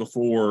 weeks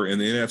before in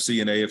the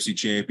NFC and AFC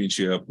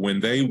championship when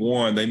they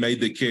won, they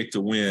made the kick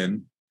to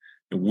win.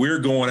 And we're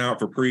going out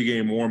for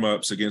pregame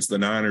warmups against the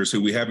Niners,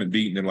 who we haven't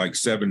beaten in like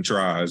 7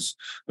 tries.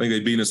 I think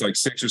they've beaten us like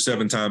 6 or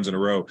 7 times in a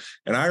row.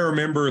 And I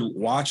remember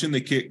watching the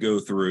kick go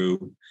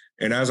through.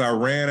 And as I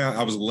ran out,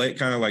 I was late,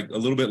 kind of like a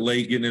little bit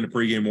late getting into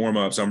pregame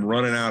warmups. I'm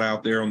running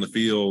out there on the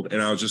field.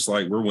 And I was just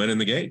like, we're winning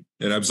the game.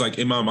 And I was like,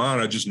 in my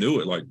mind, I just knew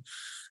it. Like,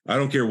 I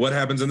don't care what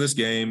happens in this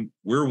game.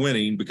 We're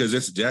winning because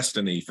it's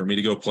destiny for me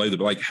to go play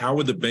like, how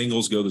would the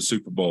Bengals go to the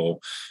Super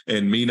Bowl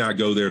and me not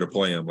go there to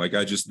play them? Like,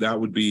 there's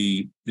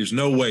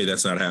no way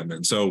that's not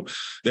happening. So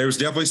there's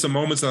definitely some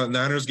moments in the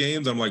Niners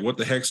games. I'm like, what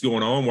the heck's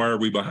going on? Why are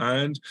we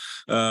behind?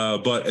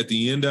 But at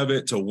the end of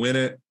it, to win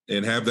it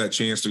and have that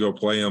chance to go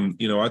play them,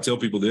 I tell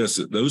people this,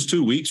 those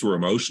 2 weeks were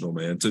emotional,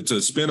 man,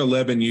 to spend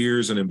 11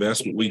 years and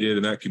invest what we did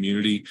in that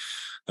community.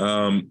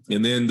 And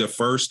then the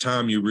first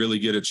time you really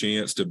get a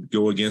chance to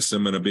go against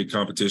them in a big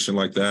competition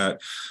like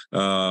that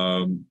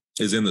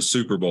is in the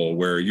Super Bowl,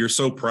 where you're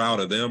so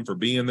proud of them for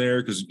being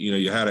there because,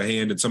 you had a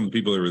hand in some of the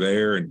people that were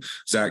there. And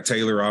Zach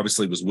Taylor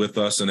obviously was with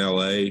us in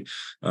L.A.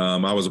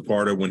 I was a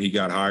part of when he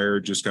got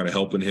hired, just kind of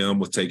helping him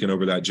with taking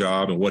over that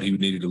job and what he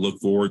needed to look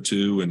forward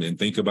to and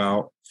think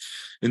about.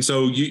 And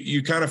so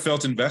you kind of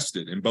felt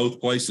invested in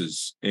both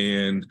places.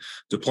 And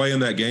to play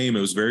in that game,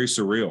 it was very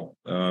surreal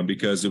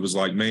because it was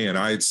like, man,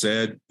 I had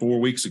said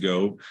 4 weeks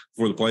ago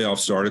before the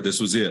playoffs started,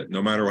 this was it.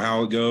 No matter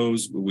how it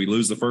goes, we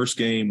lose the first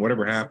game,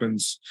 whatever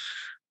happens,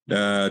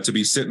 to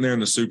be sitting there in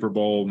the Super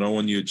Bowl,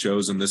 knowing you had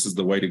chosen this is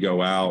the way to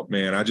go out,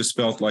 man, I just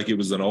felt like it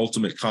was an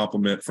ultimate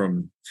compliment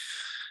from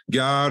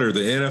God or the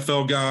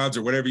NFL gods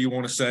or whatever you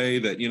want to say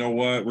that, you know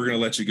what, we're going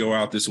to let you go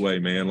out this way,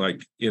 man.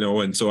 Like,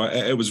 and so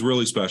it was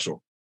really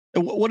special.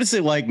 What is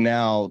it like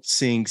now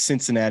seeing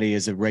Cincinnati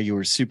as a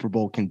regular Super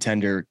Bowl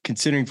contender,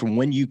 considering from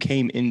when you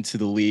came into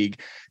the league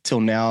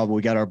till now?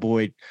 We got our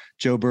boy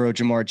Joe Burrow,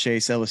 Jamar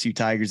Chase, LSU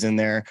Tigers in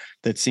there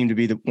that seem to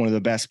be one of the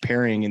best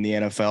pairing in the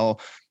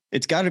NFL.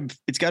 It's got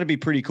to be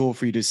pretty cool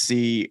for you to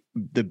see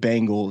the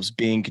Bengals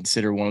being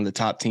considered one of the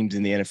top teams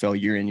in the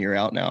NFL year in, year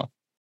out now.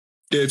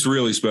 It's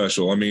really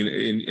special. I mean,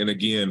 and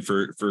again,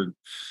 for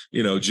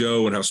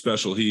Joe and how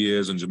special he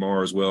is and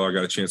Jamar as well. I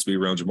got a chance to be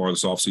around Jamar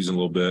this offseason a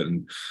little bit.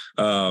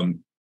 And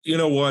you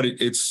know what?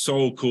 It's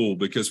so cool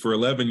because for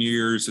 11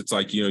 years, it's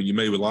like, you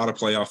made a lot of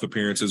playoff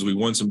appearances. We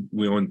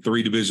won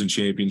 3 division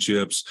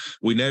championships.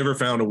 We never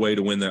found a way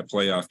to win that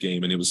playoff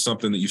game. And it was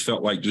something that you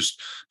felt like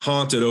just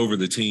haunted over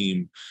the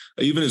team,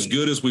 even as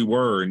good as we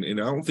were. And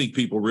I don't think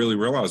people really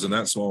realize in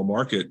that small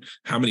market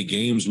how many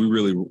games we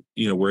really,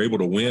 were able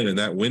to win in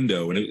that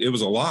window. And it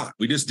was a lot.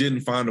 We just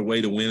didn't find a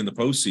way to win in the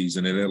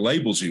postseason. And it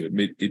labels you.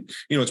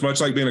 It's much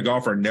like being a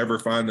golfer and never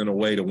finding a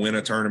way to win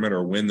a tournament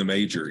or win the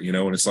major,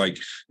 and it's like,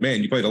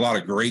 man, you played a lot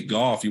of great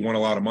golf. You won a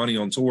lot of money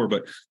on tour,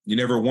 but you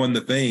never won the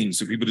thing.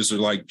 So people just are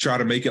like, try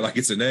to make it like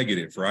it's a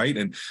negative. Right.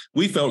 And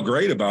we felt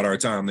great about our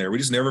time there. We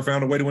just never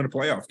found a way to win a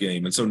playoff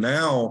game. And so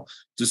now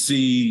to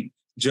see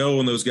Joe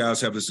and those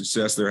guys have the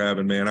success they're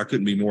having, man, I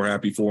couldn't be more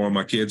happy for them.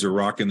 My kids are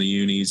rocking the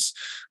unis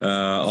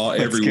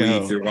every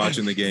week. They're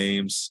watching the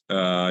games.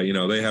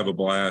 They have a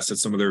blast.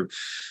 That's some of their,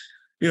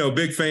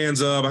 big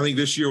fans of. I think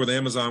this year with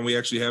Amazon, we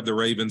actually have the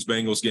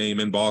Ravens-Bengals game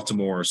in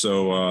Baltimore.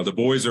 So the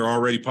boys are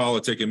already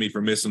politicking me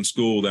for missing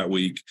school that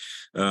week.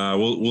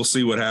 We'll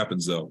see what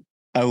happens, though.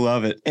 I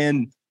love it.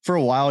 And for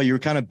a while, you were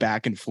kind of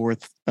back and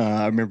forth.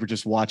 I remember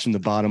just watching the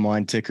bottom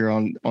line ticker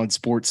on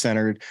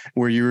SportsCenter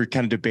where you were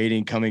kind of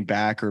debating coming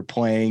back or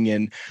playing.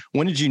 And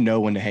when did you know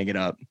when to hang it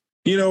up?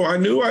 I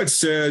knew I'd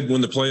said when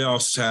the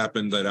playoffs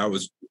happened that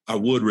I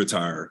would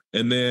retire.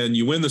 And then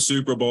you win the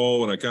Super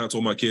Bowl, and I kind of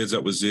told my kids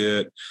that was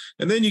it.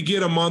 And then you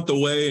get a month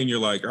away and you're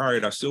like, all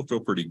right, I still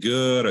feel pretty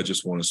good. I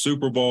just won a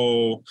Super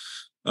Bowl.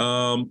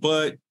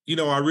 But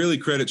I really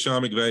credit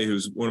Sean McVay,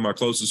 who's one of my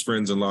closest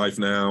friends in life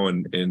now.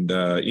 And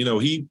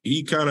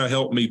he kind of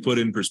helped me put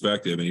in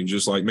perspective. And he was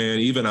just like, man,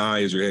 even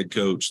I, as your head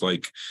coach,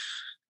 like,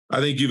 I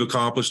think you've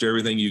accomplished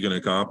everything you can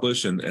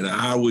accomplish. And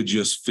I would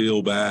just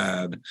feel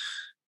bad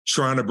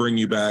trying to bring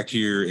you back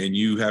here and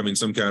you having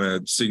some kind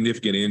of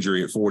significant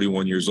injury at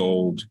 41 years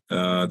old.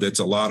 That's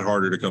a lot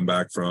harder to come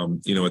back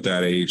from, at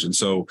that age. And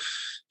so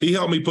he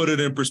helped me put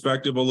it in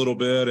perspective a little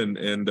bit.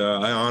 And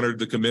I honored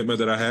the commitment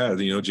that I had.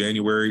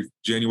 January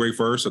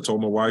 1st, I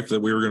told my wife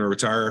that we were going to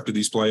retire after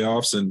these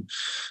playoffs,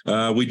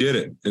 and we did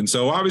it. And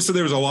so obviously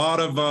there was a lot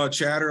of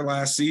chatter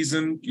last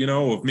season,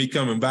 of me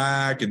coming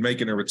back and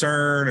making a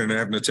return and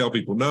having to tell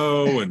people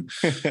no and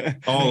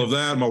all of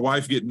that. My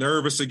wife getting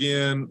nervous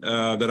again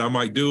that I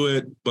might do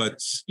it.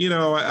 But,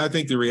 I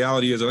think the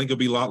reality is I think there'll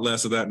be a lot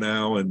less of that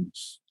now. And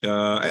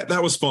that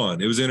was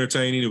fun. It was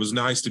entertaining. It was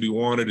nice to be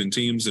wanted and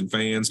teams and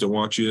fans to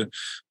want you.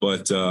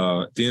 But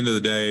at the end of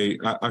the day,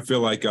 I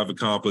feel like I've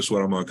accomplished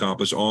what I'm going to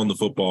accomplish on the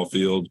football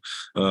field.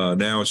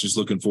 Now it's just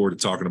looking forward to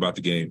talking about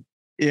the game.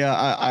 Yeah,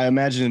 I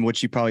imagine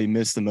what you probably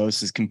miss the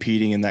most is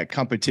competing in that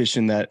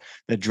competition that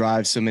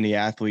drives so many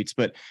athletes.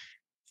 But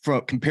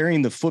from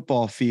comparing the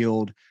football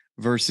field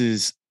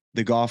versus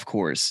the golf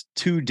course,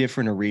 two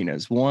different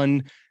arenas.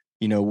 One,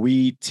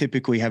 we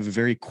typically have a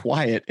very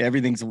quiet,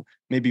 everything's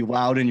maybe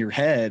loud in your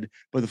head,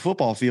 but the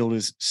football field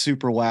is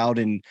super loud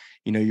and,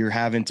 you're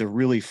having to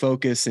really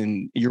focus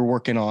and you're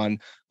working on,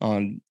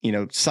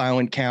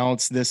 silent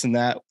counts, this and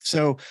that.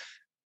 So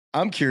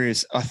I'm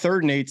curious, a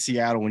 3rd and 8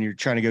 Seattle, when you're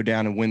trying to go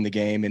down and win the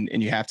game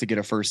and you have to get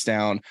a first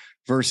down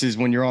versus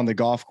when you're on the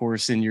golf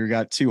course and you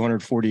got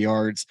 240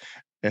 yards,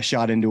 a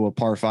shot into a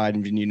par 5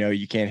 and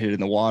you can't hit it in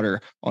the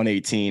water on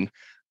 18.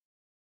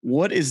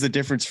 What is the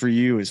difference for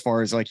you as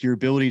far as like your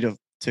ability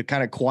to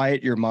kind of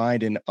quiet your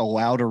mind in a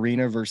loud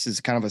arena versus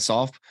kind of a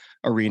soft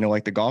arena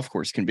like the golf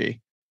course can be?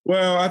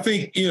 Well, I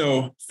think,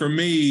 for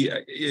me,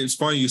 it's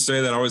funny you say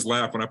that. I always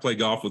laugh when I play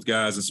golf with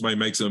guys and somebody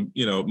makes them,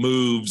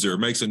 moves or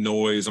makes a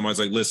noise. I'm always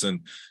like,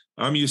 listen,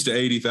 I'm used to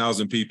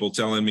 80,000 people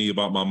telling me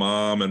about my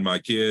mom and my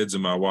kids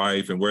and my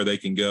wife and where they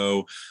can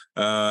go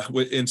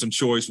in some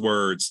choice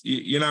words.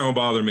 You're not going to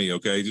bother me.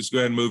 Okay. Just go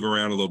ahead and move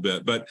around a little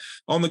bit. But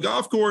on the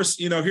golf course,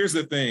 here's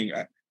the thing.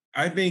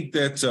 I think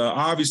that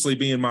obviously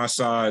being my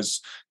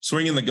size,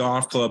 swinging the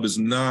golf club is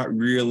not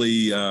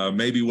really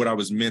maybe what I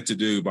was meant to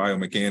do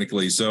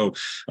biomechanically. So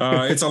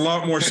it's a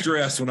lot more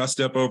stress when I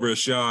step over a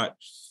shot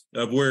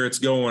of where it's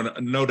going,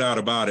 no doubt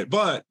about it.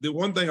 But the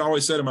one thing I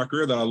always said in my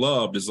career that I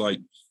loved is like,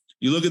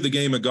 you look at the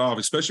game of golf,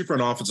 especially for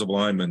an offensive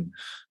lineman,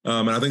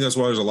 and I think that's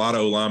why there's a lot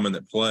of O-linemen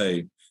that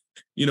play.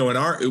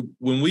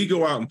 When we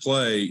go out and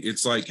play,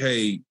 it's like,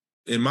 hey,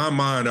 in my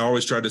mind, I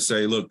always try to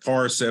say, look,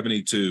 par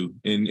 72.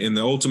 And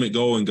the ultimate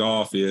goal in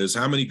golf is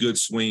how many good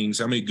swings,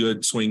 how many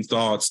good swing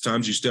thoughts,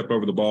 times you step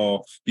over the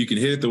ball, you can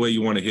hit it the way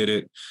you want to hit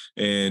it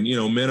and,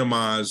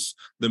 minimize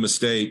the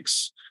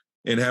mistakes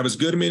and have as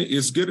good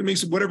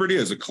whatever it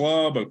is, a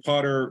club, a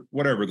putter,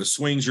 whatever, the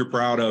swings you're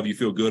proud of, you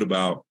feel good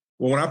about.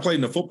 Well, when I played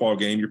in a football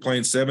game, you're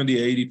playing 70,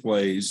 80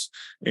 plays.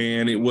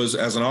 And it was,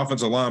 as an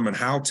offensive lineman,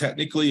 how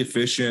technically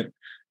efficient,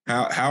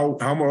 how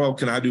well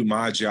can I do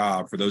my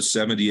job for those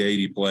 70,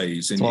 80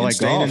 plays and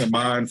staying in the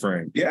mind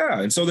frame? Yeah.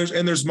 And so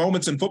there's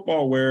moments in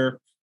football where,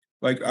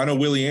 like, I know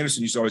Willie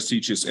Anderson used to always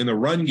teach us in the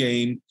run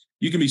game,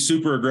 you can be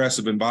super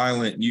aggressive and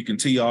violent and you can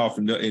tee off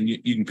and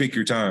you can pick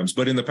your times.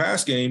 But in the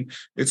pass game,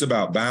 it's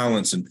about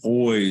balance and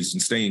poise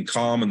and staying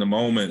calm in the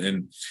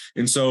moment.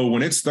 And so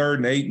when it's 3rd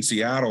and 8 in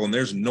Seattle and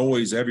there's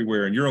noise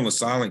everywhere and you're on the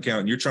silent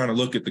count and you're trying to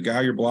look at the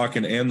guy you're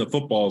blocking and the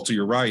football to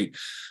your right,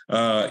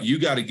 you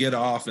got to get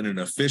off in an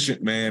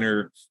efficient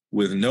manner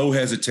with no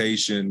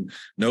hesitation,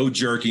 no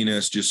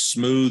jerkiness, just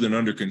smooth and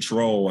under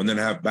control, and then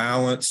have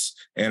balance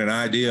and an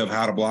idea of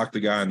how to block the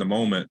guy in the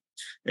moment.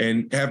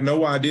 And have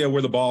no idea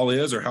where the ball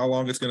is or how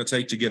long it's going to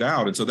take to get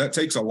out. And so that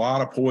takes a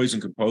lot of poise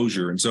and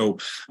composure. And so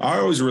I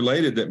always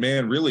related that,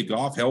 man, really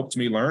golf helped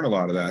me learn a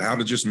lot of that, how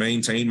to just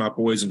maintain my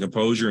poise and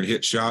composure and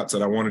hit shots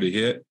that I wanted to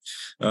hit.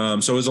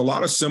 So there's a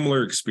lot of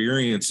similar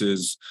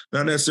experiences,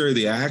 not necessarily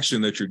the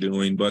action that you're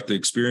doing, but the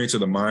experience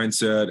of the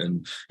mindset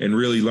and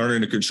really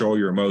learning to control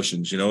your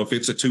emotions. If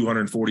it's a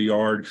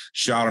 240-yard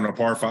shot on a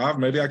par 5,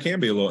 maybe I can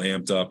be a little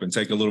amped up and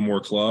take a little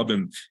more club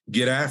and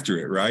get after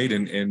it, right?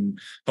 And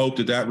hope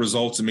that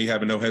results in me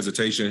having no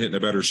hesitation hitting a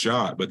better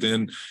shot. But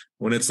then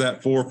when it's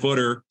that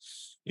 4-footer,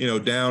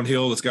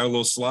 downhill that's got a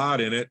little slide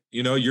in it,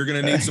 you're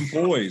going to need some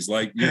poise.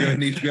 Like you're going to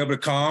need to be able to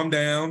calm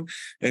down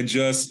and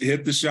just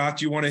hit the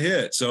shot you want to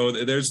hit. So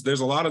there's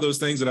a lot of those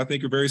things that I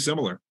think are very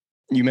similar.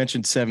 You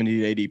mentioned 70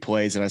 to 80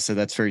 plays, and I said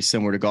that's very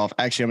similar to golf.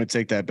 Actually, I'm going to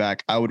take that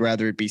back. I would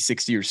rather it be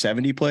 60 or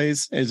 70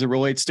 plays as it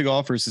relates to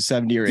golf versus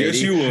 70 or 80.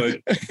 Yes, you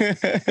would.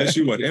 Yes,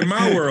 you would. In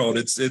my world,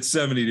 it's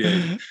 70 to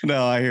 80.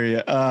 No, I hear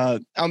you.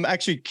 I'm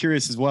actually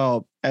curious as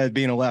well, as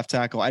being a left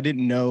tackle. I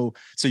didn't know.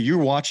 So you're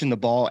watching the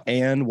ball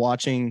and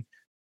watching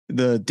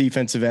the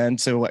defensive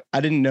end. So I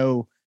didn't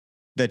know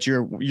that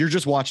you're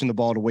just watching the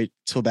ball to wait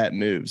till that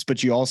moves,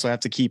 but you also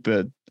have to keep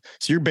so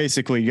you're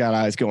basically, you got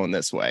eyes going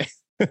this way.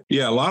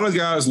 Yeah, a lot of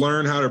guys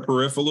learn how to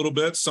periff a little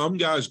bit. Some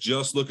guys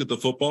just look at the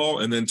football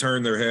and then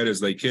turn their head as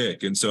they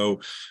kick. And so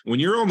when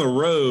you're on the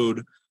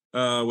road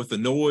with the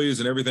noise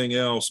and everything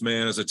else,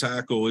 man, as a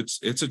tackle,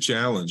 it's a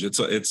challenge. It's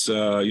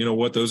you know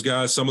what,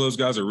 some of those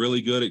guys are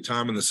really good at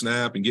timing the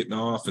snap and getting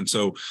off. And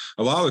so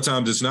a lot of the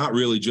times it's not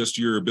really just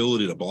your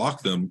ability to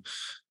block them.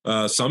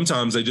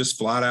 Sometimes they just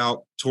flat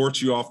out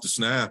torch you off the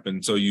snap.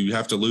 And so you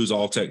have to lose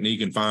all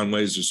technique and find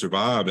ways to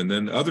survive. And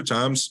then other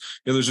times,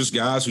 there's just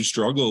guys who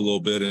struggle a little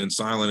bit in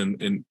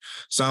silent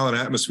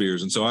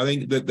atmospheres. And so I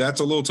think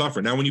that's a little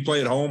tougher. Now, when you play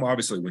at home,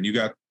 obviously, when you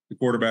got the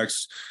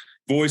quarterback's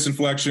voice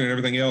inflection and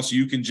everything else,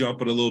 you can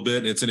jump it a little bit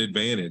and it's an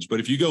advantage. But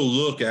if you go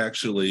look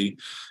actually,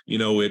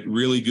 at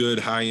really good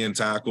high-end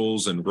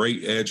tackles and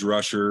great edge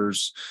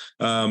rushers,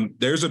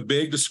 there's a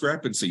big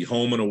discrepancy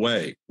home and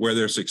away where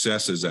their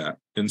success is at.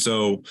 And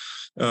so,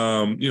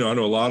 I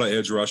know a lot of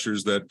edge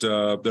rushers that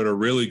are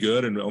really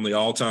good and on the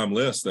all-time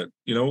list that,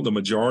 the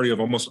majority of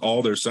almost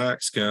all their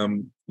sacks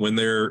come when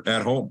they're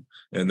at home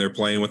and they're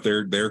playing with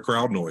their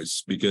crowd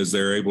noise because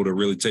they're able to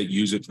really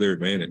use it to their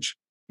advantage.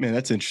 Man,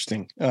 that's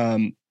interesting.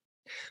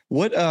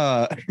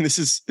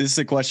 This is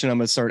a question I'm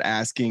going to start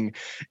asking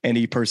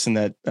any person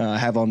that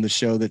have on the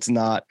show that's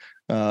not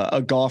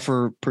a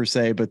golfer per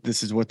se, but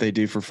this is what they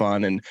do for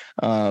fun.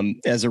 And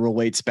as it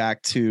relates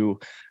back to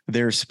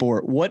their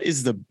sport, what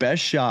is the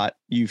best shot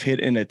you've hit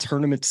in a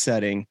tournament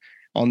setting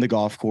on the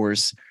golf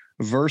course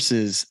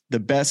versus the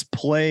best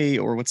play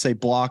or let's say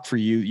block for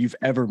you've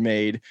ever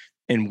made,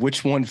 and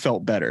which one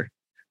felt better?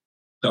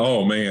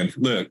 Oh man,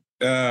 look,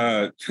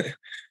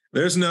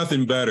 there's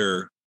nothing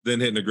better than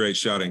hitting a great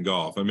shot in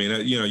golf. I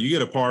mean, you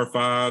get a par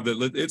 5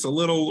 that it's a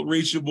little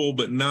reachable,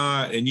 but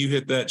not, and you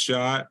hit that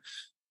shot.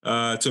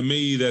 To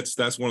me, that's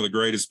one of the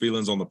greatest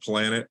feelings on the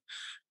planet.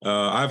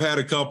 I've had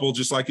a couple,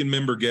 just like in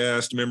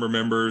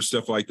members,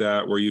 stuff like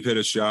that, where you've hit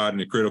a shot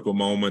in a critical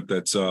moment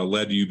that's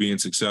led to you being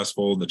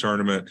successful in the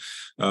tournament.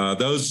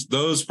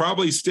 Those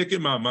probably stick in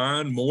my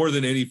mind more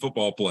than any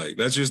football play.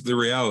 That's just the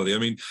reality. I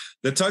mean,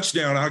 the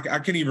touchdown, I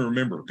can't even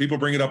remember. People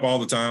bring it up all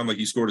the time, like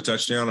you scored a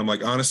touchdown. I'm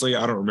like, honestly,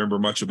 I don't remember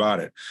much about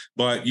it.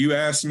 But you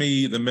asked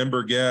me, the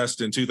member guest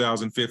in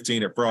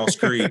 2015 at Frost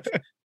Creek,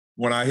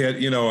 when I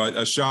hit,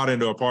 a shot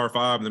into a par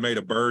 5 and they made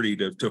a birdie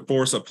to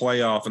force a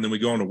playoff and then we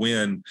go on to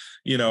win,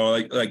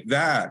 like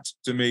that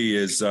to me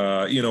is,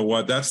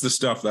 that's the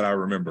stuff that I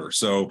remember.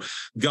 So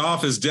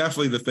golf is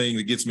definitely the thing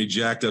that gets me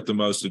jacked up the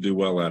most to do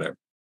well at it.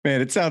 Man,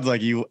 it sounds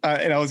like you,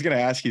 and I was going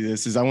to ask you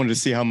this, I wanted to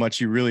see how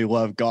much you really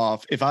love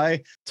golf. If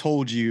I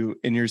told you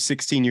in your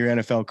 16-year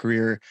NFL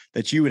career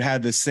that you would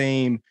have the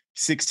same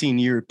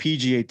 16-year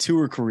PGA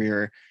Tour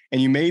career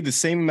and you made the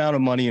same amount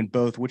of money in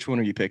both, which one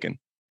are you picking?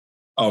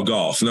 Oh,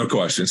 golf. No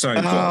question. It's not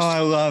even close. I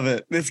love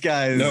it. This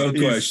guy is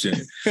question.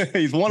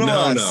 He's one of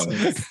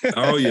us. No.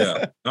 Oh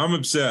yeah. I'm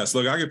obsessed.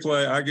 Look, I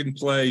can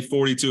play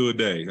 42 a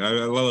day. I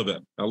love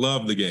it. I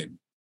love the game.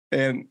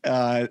 And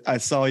I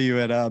saw you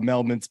at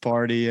Melman's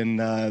party in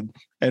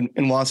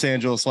Los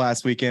Angeles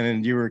last weekend,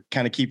 and you were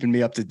kind of keeping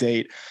me up to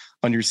date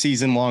on your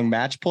season-long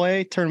match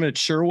play tournament at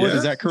Sherwood. Yeah.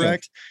 Is that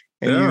correct?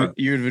 Yeah. And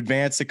you've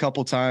advanced a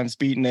couple times,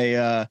 beating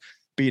a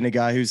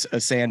guy who's a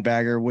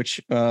sandbagger, which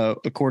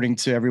according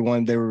to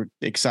everyone, they were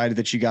excited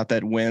that you got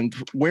that win.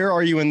 Where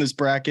are you in this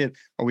bracket?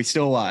 Are we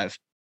still alive?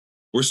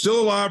 We're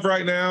still alive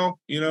right now.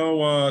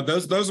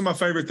 Those are my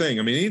favorite thing.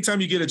 I mean,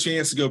 anytime you get a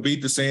chance to go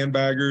beat the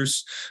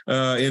sandbaggers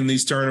in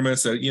these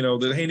tournaments that,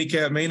 the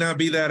handicap may not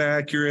be that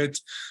accurate.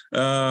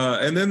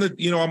 And then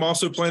I'm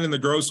also playing in the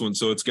gross one.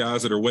 So it's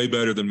guys that are way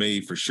better than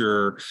me for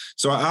sure.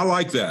 So I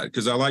like that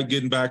because I like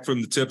getting back from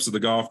the tips of the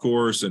golf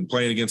course and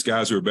playing against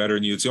guys who are better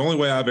than you. It's the only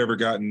way I've ever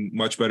gotten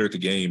much better at the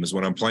game is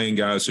when I'm playing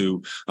guys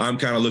who I'm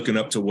kind of looking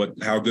up to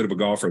how good of a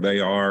golfer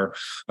they are.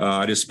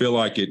 I just feel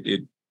like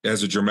it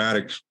has a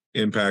dramatic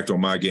impact on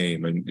my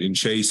game and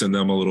chasing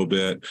them a little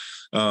bit.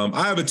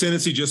 I have a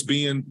tendency just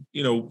being,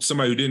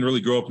 somebody who didn't really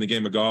grow up in the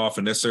game of golf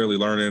and necessarily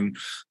learning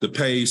the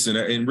pace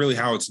and really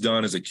how it's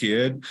done as a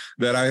kid,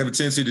 that I have a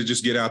tendency to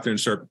just get out there and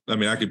start. I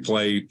mean, I could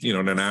play,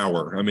 in an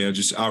hour. I mean,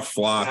 I'll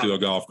fly through a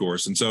golf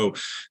course. And so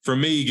for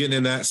me, getting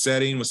in that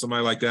setting with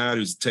somebody like that,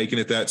 who's taking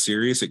it that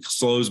serious, it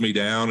slows me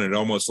down and it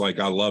almost like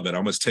I love it. I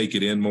almost take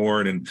it in more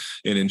and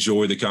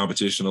enjoy the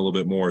competition a little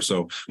bit more.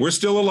 So we're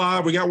still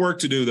alive. We got work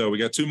to do though. We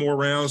got 2 more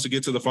rounds to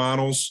get to the finals.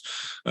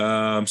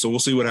 So we'll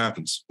see what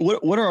happens.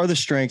 What are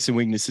the strengths and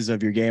weaknesses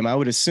of your game? I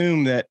would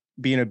assume that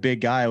being a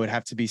big guy would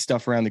have to be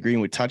stuff around the green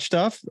with touch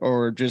stuff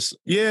or just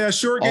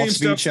short game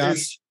stuff.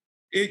 Shots.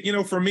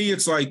 For me,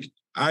 it's like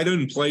I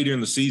didn't play during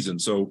the season.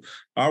 So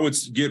I would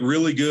get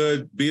really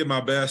good, be at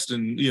my best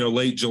in,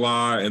 late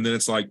July. And then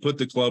it's like, put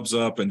the clubs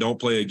up and don't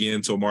play again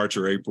until March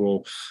or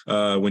April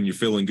when you're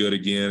feeling good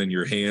again and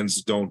your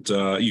hands don't,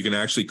 you can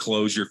actually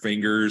close your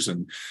fingers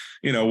and,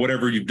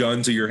 whatever you've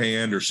done to your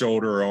hand or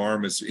shoulder or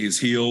arm is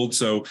healed.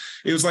 So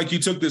it was like you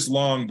took this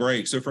long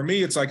break. So for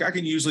me, it's like I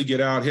can usually get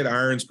out, hit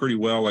irons pretty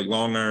well, like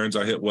long irons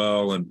I hit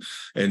well and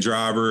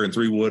driver and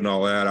 3-wood and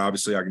all that.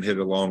 Obviously I can hit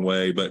it a long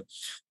way, but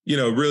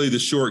really the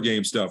short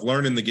game stuff,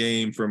 learning the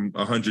game from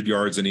 100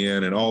 yards and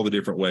in and all the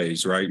different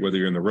ways, right? Whether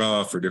you're in the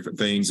rough or different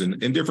things and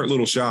different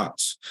little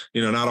shots,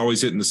 not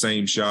always hitting the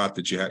same shot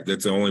that you have.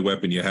 That's the only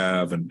weapon you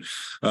have. And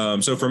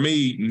so for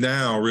me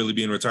now, really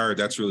being retired,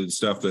 that's really the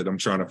stuff that I'm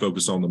trying to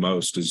focus on the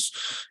most is,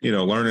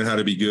 learning how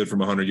to be good from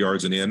 100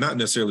 yards and in, not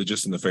necessarily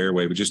just in the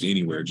fairway, but just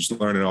anywhere, just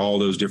learning all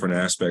those different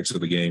aspects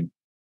of the game.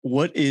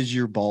 What is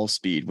your ball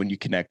speed when you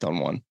connect on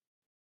one?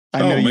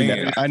 I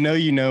know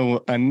you know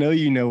what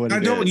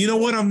it is. You know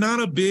what? I'm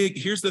not a big,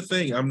 here's the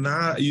thing. I'm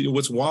not,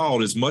 what's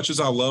wild, as much as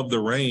I love the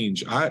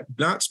range, I've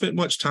not spent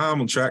much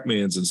time on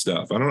TrackMans and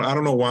stuff. I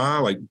don't know why,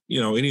 like,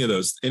 any of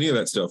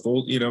that stuff.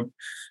 Well,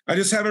 I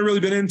just haven't really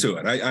been into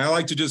it. I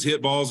like to just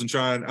hit balls and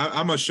try and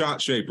I'm a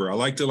shot shaper. I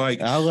like to I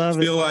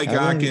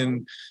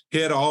can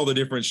hit all the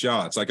different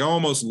shots. Like I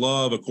almost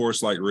love a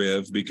course like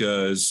Riv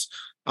because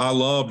I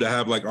love to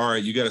have all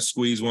right, you got to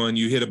squeeze one,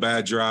 you hit a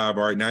bad drive.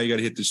 All right, now you got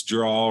to hit this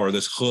draw or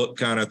this hook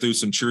kind of through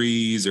some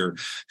trees or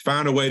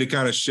find a way to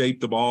kind of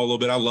shape the ball a little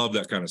bit. I love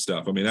that kind of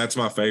stuff. I mean, that's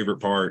my favorite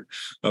part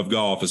of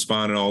golf is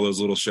finding all those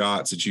little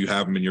shots that you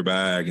have them in your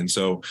bag. And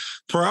so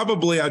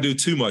probably I do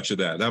too much of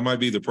that. That might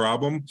be the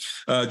problem.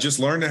 Just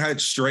learning how to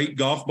hit straight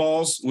golf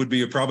balls would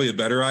be probably a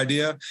better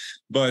idea.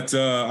 But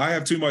I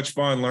have too much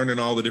fun learning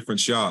all the different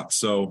shots.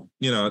 So,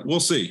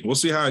 we'll see. We'll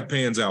see how it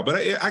pans out. But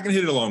I can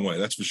hit it a long way.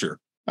 That's for sure.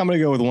 I'm going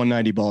to go with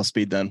 190 ball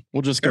speed then.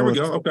 We'll just go with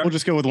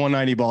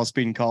 190 ball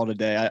speed and call it a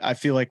day. I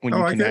feel like when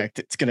you connect,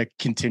 it's going to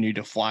continue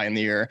to fly in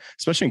the air,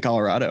 especially in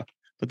Colorado.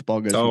 But the ball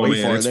goes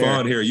way far it's there.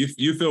 Fun here.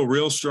 You feel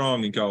real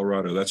strong in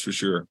Colorado. That's for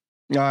sure.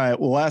 All right.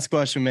 Well, last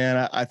question,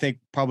 man. I think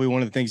probably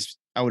one of the things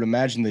I would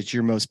imagine that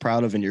you're most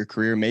proud of in your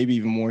career, maybe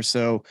even more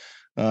so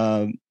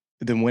than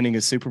winning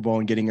a Super Bowl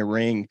and getting a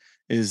ring,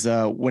 is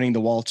winning the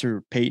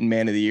Walter Payton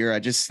Man of the Year. I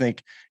just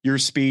think your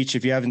speech,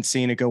 if you haven't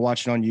seen it, go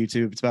watch it on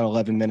YouTube. It's about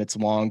 11 minutes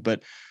long,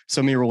 but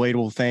so many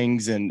relatable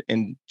things and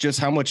just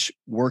how much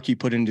work you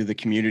put into the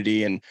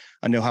community. And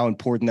I know how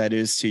important that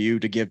is to you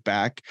to give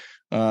back.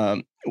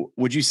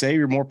 Would you say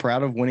you're more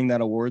proud of winning that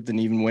award than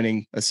even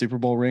winning a Super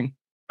Bowl ring?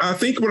 I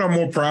think what I'm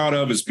more proud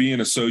of is being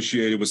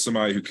associated with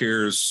somebody who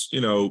cares,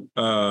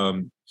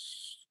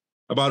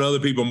 about other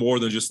people more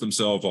than just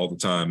themselves all the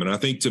time. And I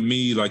think to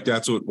me,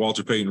 that's what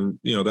Walter Payton,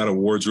 that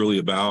award's really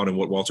about and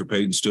what Walter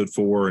Payton stood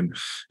for. And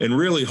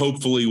really,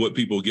 hopefully what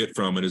people get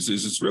from it is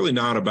it's really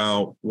not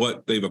about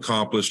what they've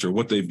accomplished or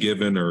what they've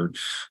given or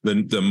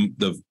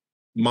the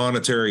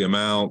monetary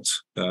amount.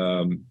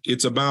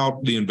 It's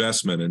about the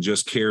investment and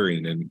just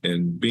caring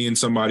and being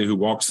somebody who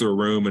walks through a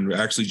room and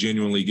actually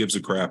genuinely gives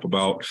a crap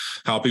about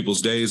how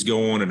people's day is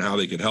going and how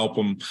they could help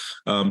them.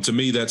 To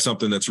me, that's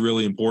something that's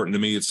really important to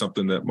me. It's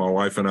something that my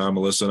wife and I,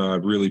 Melissa and I,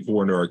 really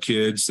pour into our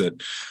kids,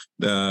 that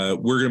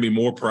we're going to be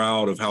more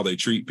proud of how they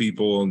treat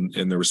people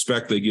and the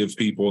respect they give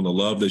people and the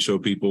love they show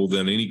people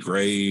than any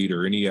grade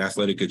or any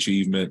athletic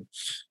achievement.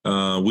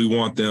 We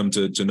want them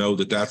to know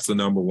that that's the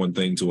number one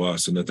thing to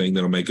us, and the thing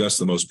that'll make us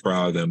the most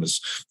proud of them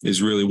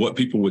is really what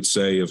people would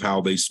say of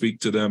how they speak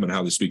to them and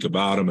how they speak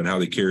about them and how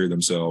they carry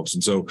themselves.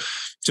 And so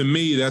to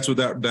me, that's what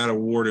that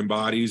award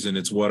embodies. And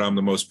it's what I'm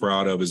the most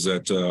proud of, is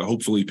that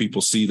hopefully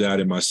people see that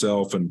in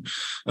myself. And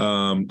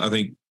I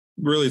think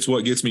really it's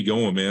what gets me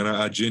going, man.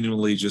 I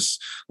genuinely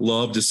just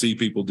love to see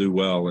people do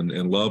well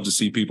and love to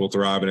see people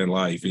thriving in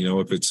life.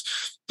 If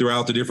it's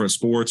throughout the different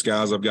sports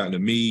guys I've gotten to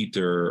meet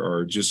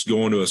or just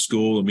going to a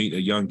school and meeting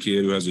a young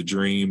kid who has a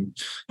dream.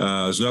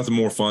 There's nothing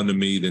more fun to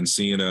me than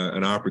seeing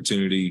an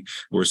opportunity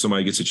where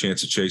somebody gets a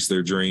chance to chase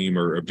their dream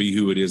or be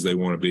who it is they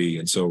want to be.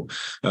 And so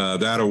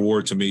that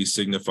award to me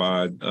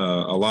signified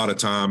a lot of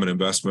time and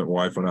investment my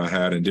wife and I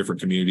had in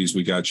different communities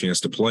we got a chance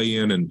to play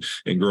in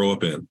and grow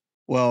up in.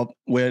 Well,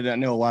 Whit, I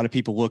know a lot of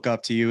people look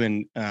up to you,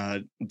 and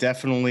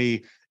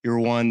definitely you're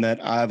one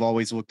that I've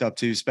always looked up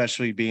to,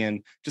 especially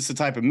being just the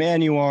type of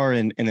man you are,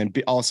 and then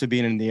also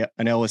being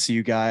an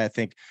LSU guy. I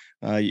think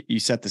you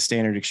set the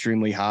standard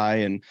extremely high,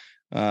 and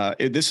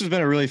this has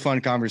been a really fun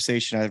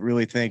conversation. I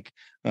really think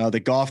the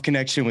golf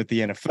connection with the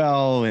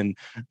NFL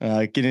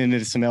and getting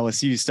into some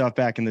LSU stuff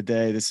back in the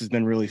day, this has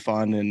been really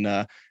fun.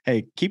 And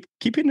hey, keep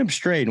hitting them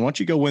straight. And why don't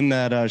you go win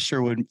that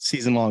Sherwood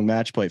season-long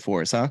match play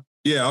for us, huh?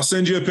 Yeah, I'll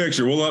send you a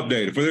picture. We'll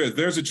update it. If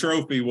there's a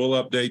trophy,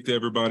 we'll update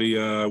everybody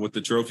with the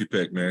trophy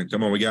pick, man.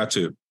 Come on, we got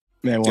to.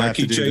 Man, we'll have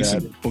to keep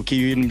chasing. That. We'll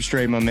keep hitting them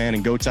straight, my man,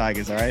 and go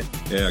Tigers, all right?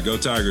 Yeah, go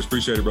Tigers.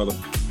 Appreciate it, brother.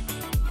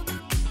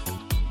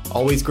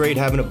 Always great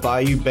having a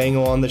Bayou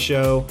Bengal on the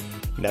show.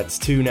 That's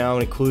 2 now,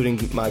 including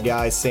my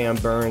guy, Sam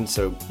Burns.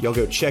 So y'all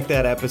go check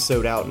that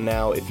episode out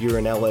now if you're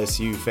an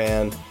LSU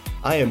fan.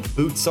 I am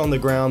boots on the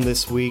ground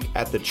this week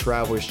at the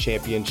Travelers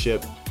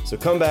Championship. So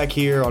come back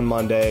here on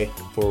Monday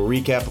for a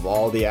recap of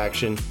all the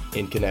action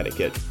in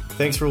Connecticut.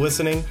 Thanks for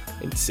listening,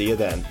 and see you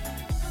then.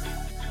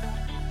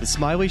 The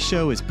Smylie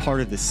Show is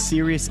part of the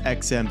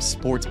SiriusXM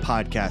Sports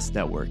Podcast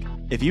Network.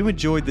 If you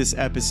enjoyed this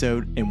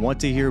episode and want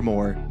to hear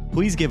more,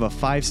 please give a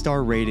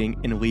 5-star rating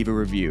and leave a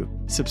review.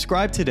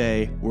 Subscribe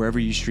today wherever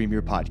you stream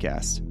your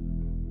podcast.